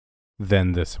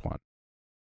than this one.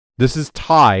 This is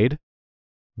tied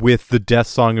with the Death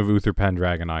Song of Uther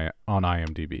Pendragon on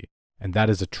IMDb. And that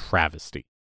is a travesty.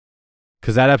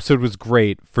 Because that episode was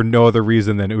great for no other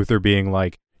reason than Uther being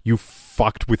like, you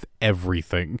fucked with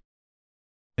everything.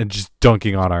 And just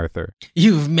dunking on Arthur.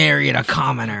 You've married a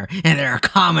commoner, and there are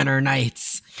commoner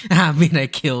knights. I'm gonna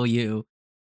kill you.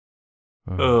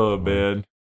 Oh man.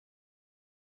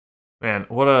 Man,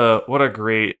 what a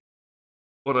great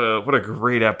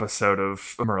episode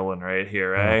of Merlin right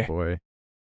here, eh? Oh boy.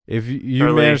 If you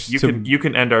Charlie, managed you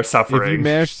can end our suffering. If you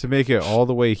managed to make it all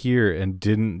the way here and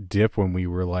didn't dip when we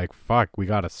were like, fuck, we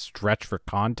gotta stretch for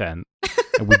content,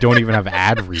 and we don't even have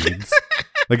ad reads.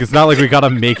 Like, it's not like we gotta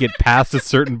make it past a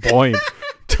certain point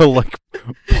to like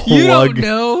plug. You don't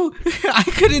know. I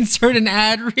could insert an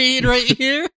ad read right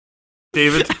here.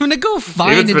 David, I'm gonna go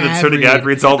find David's an been inserting ad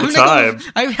reads all the time.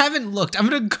 I haven't looked. I'm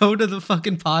gonna go to the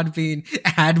fucking Podbean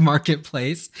ad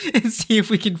marketplace and see if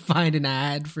we can find an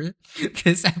ad for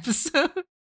this episode.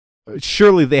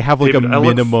 Surely they have like David, a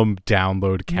minimum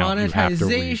download count.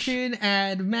 Monetization,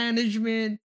 ad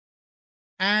management,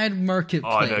 ad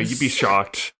marketplace. Oh no, you'd be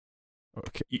shocked.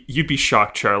 Okay. You'd be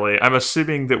shocked, Charlie. I'm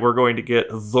assuming that we're going to get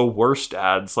the worst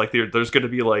ads. Like there's going to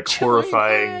be like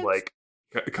horrifying, ads? like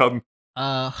come.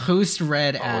 Host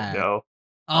Red ad. No.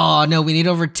 Oh no, we need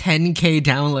over 10k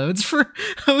downloads for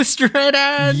Host Red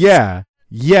ads.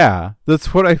 Yeah,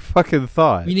 that's what I fucking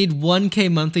thought. We need 1k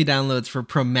monthly downloads for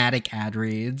Promatic ad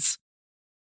reads.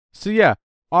 So yeah,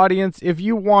 audience, if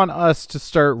you want us to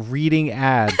start reading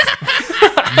ads,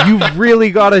 you've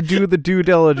really got to do the due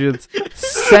diligence.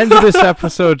 Send this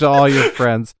episode to all your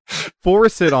friends.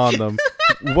 Force it on them.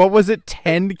 What was it?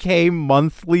 10k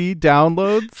monthly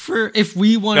downloads? For if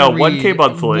we want to 1k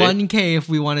monthly. 1k if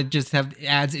we want to just have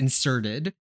ads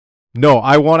inserted. No,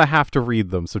 I want to have to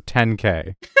read them, so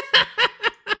 10k.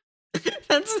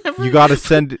 That's never. You got to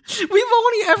send. We've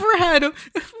only ever had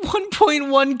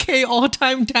 1.1k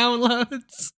all-time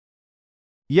downloads.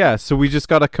 Yeah, so we just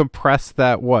got to compress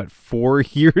that 4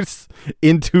 years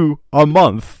into a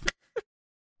month.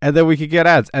 And then we could get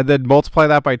ads, and then multiply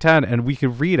that by 10, and we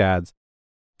could read ads.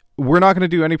 We're not going to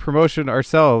do any promotion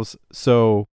ourselves,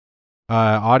 so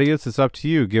audience, it's up to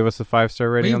you. Give us a 5-star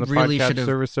rating on the podcast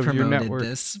service of your network.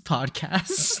 This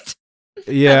podcast.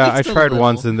 Yeah, I tried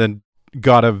once and then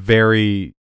got a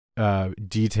very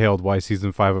detailed why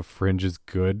season 5 of Fringe is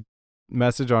good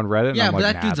message on Reddit. Yeah, and I'm but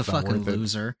like, that dude's a fucking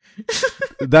loser.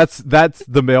 That's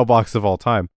the mailbox of all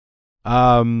time.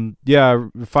 Yeah,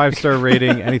 5-star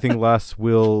rating. Anything less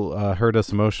will hurt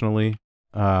us emotionally.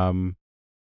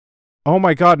 Oh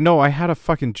my god, no, I had a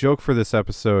fucking joke for this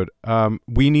episode.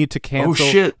 We need to cancel.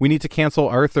 Oh shit. We need to cancel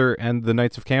Arthur and the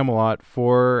Knights of Camelot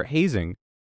for hazing.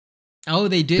 Oh,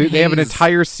 they did. They have an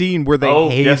entire scene where they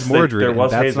haze Mordred, and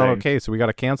that's hazing. not okay. So we got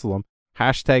to cancel them.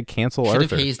 Hashtag cancel Should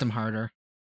Arthur. have hazed him harder.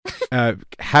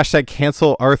 Hashtag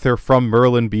cancel Arthur from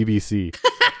Merlin BBC.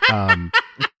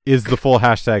 Is the full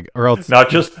hashtag, or else not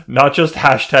just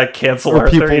hashtag cancel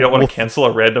Arthur. You don't want to cancel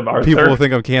a random Arthur. People will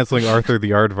think I'm canceling Arthur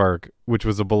the Aardvark, which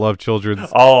was a beloved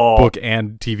children's book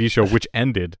and TV show, which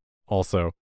ended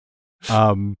also.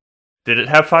 Did it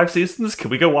have 5 seasons?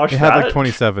 Can we go watch that? It had like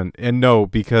 27, and no,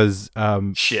 because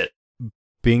shit.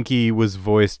 Binky was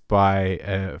voiced by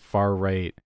a far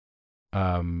right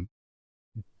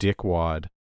dickwad.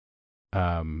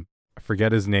 I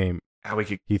forget his name.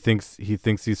 He thinks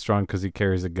he's strong because he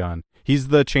carries a gun. He's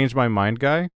the change my mind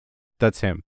guy. That's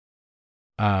him.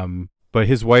 But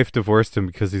his wife divorced him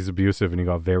because he's abusive, and he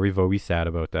got very sad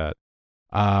about that.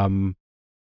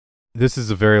 This is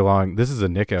a very long. This is a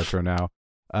Nick outro now.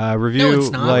 Review no,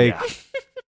 it's not.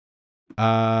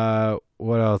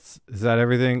 What else? Is that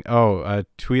everything? Oh,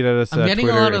 tweet at us I'm at getting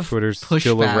Twitter. a lot of Twitter's still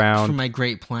pushback around. for my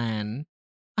great plan.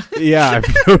 Yeah,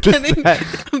 I've noticed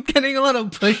that. I'm getting a lot of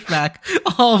pushback.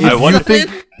 All of I a wonder-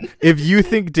 sudden. If you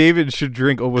think David should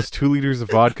drink almost 2 liters of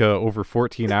vodka over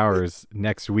 14 hours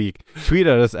next week, tweet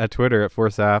at us at Twitter at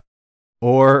FSAAF.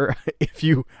 Or if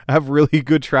you have really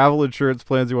good travel insurance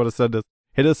plans you want to send us,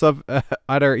 hit us up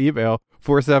at our email,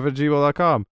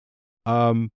 FSAAF@gmail.com.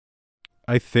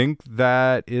 I think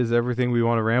that is everything we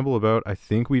want to ramble about. I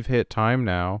think we've hit time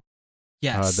now.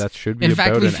 Yes. That should be In about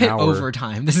fact, we've an hit hour.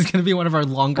 overtime. This is going to be one of our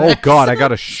longer Oh God, I episodes.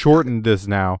 gotta shorten this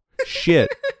now. Shit.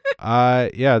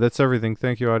 Yeah, that's everything.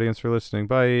 Thank you, audience, for listening.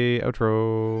 Bye.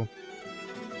 Outro.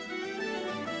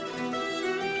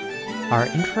 Our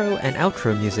intro and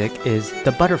outro music is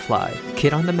The Butterfly,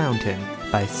 Kid on the Mountain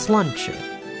by Slunch.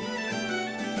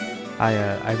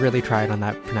 I really tried on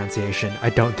that pronunciation.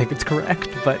 I don't think it's correct,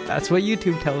 but that's what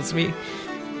YouTube tells me.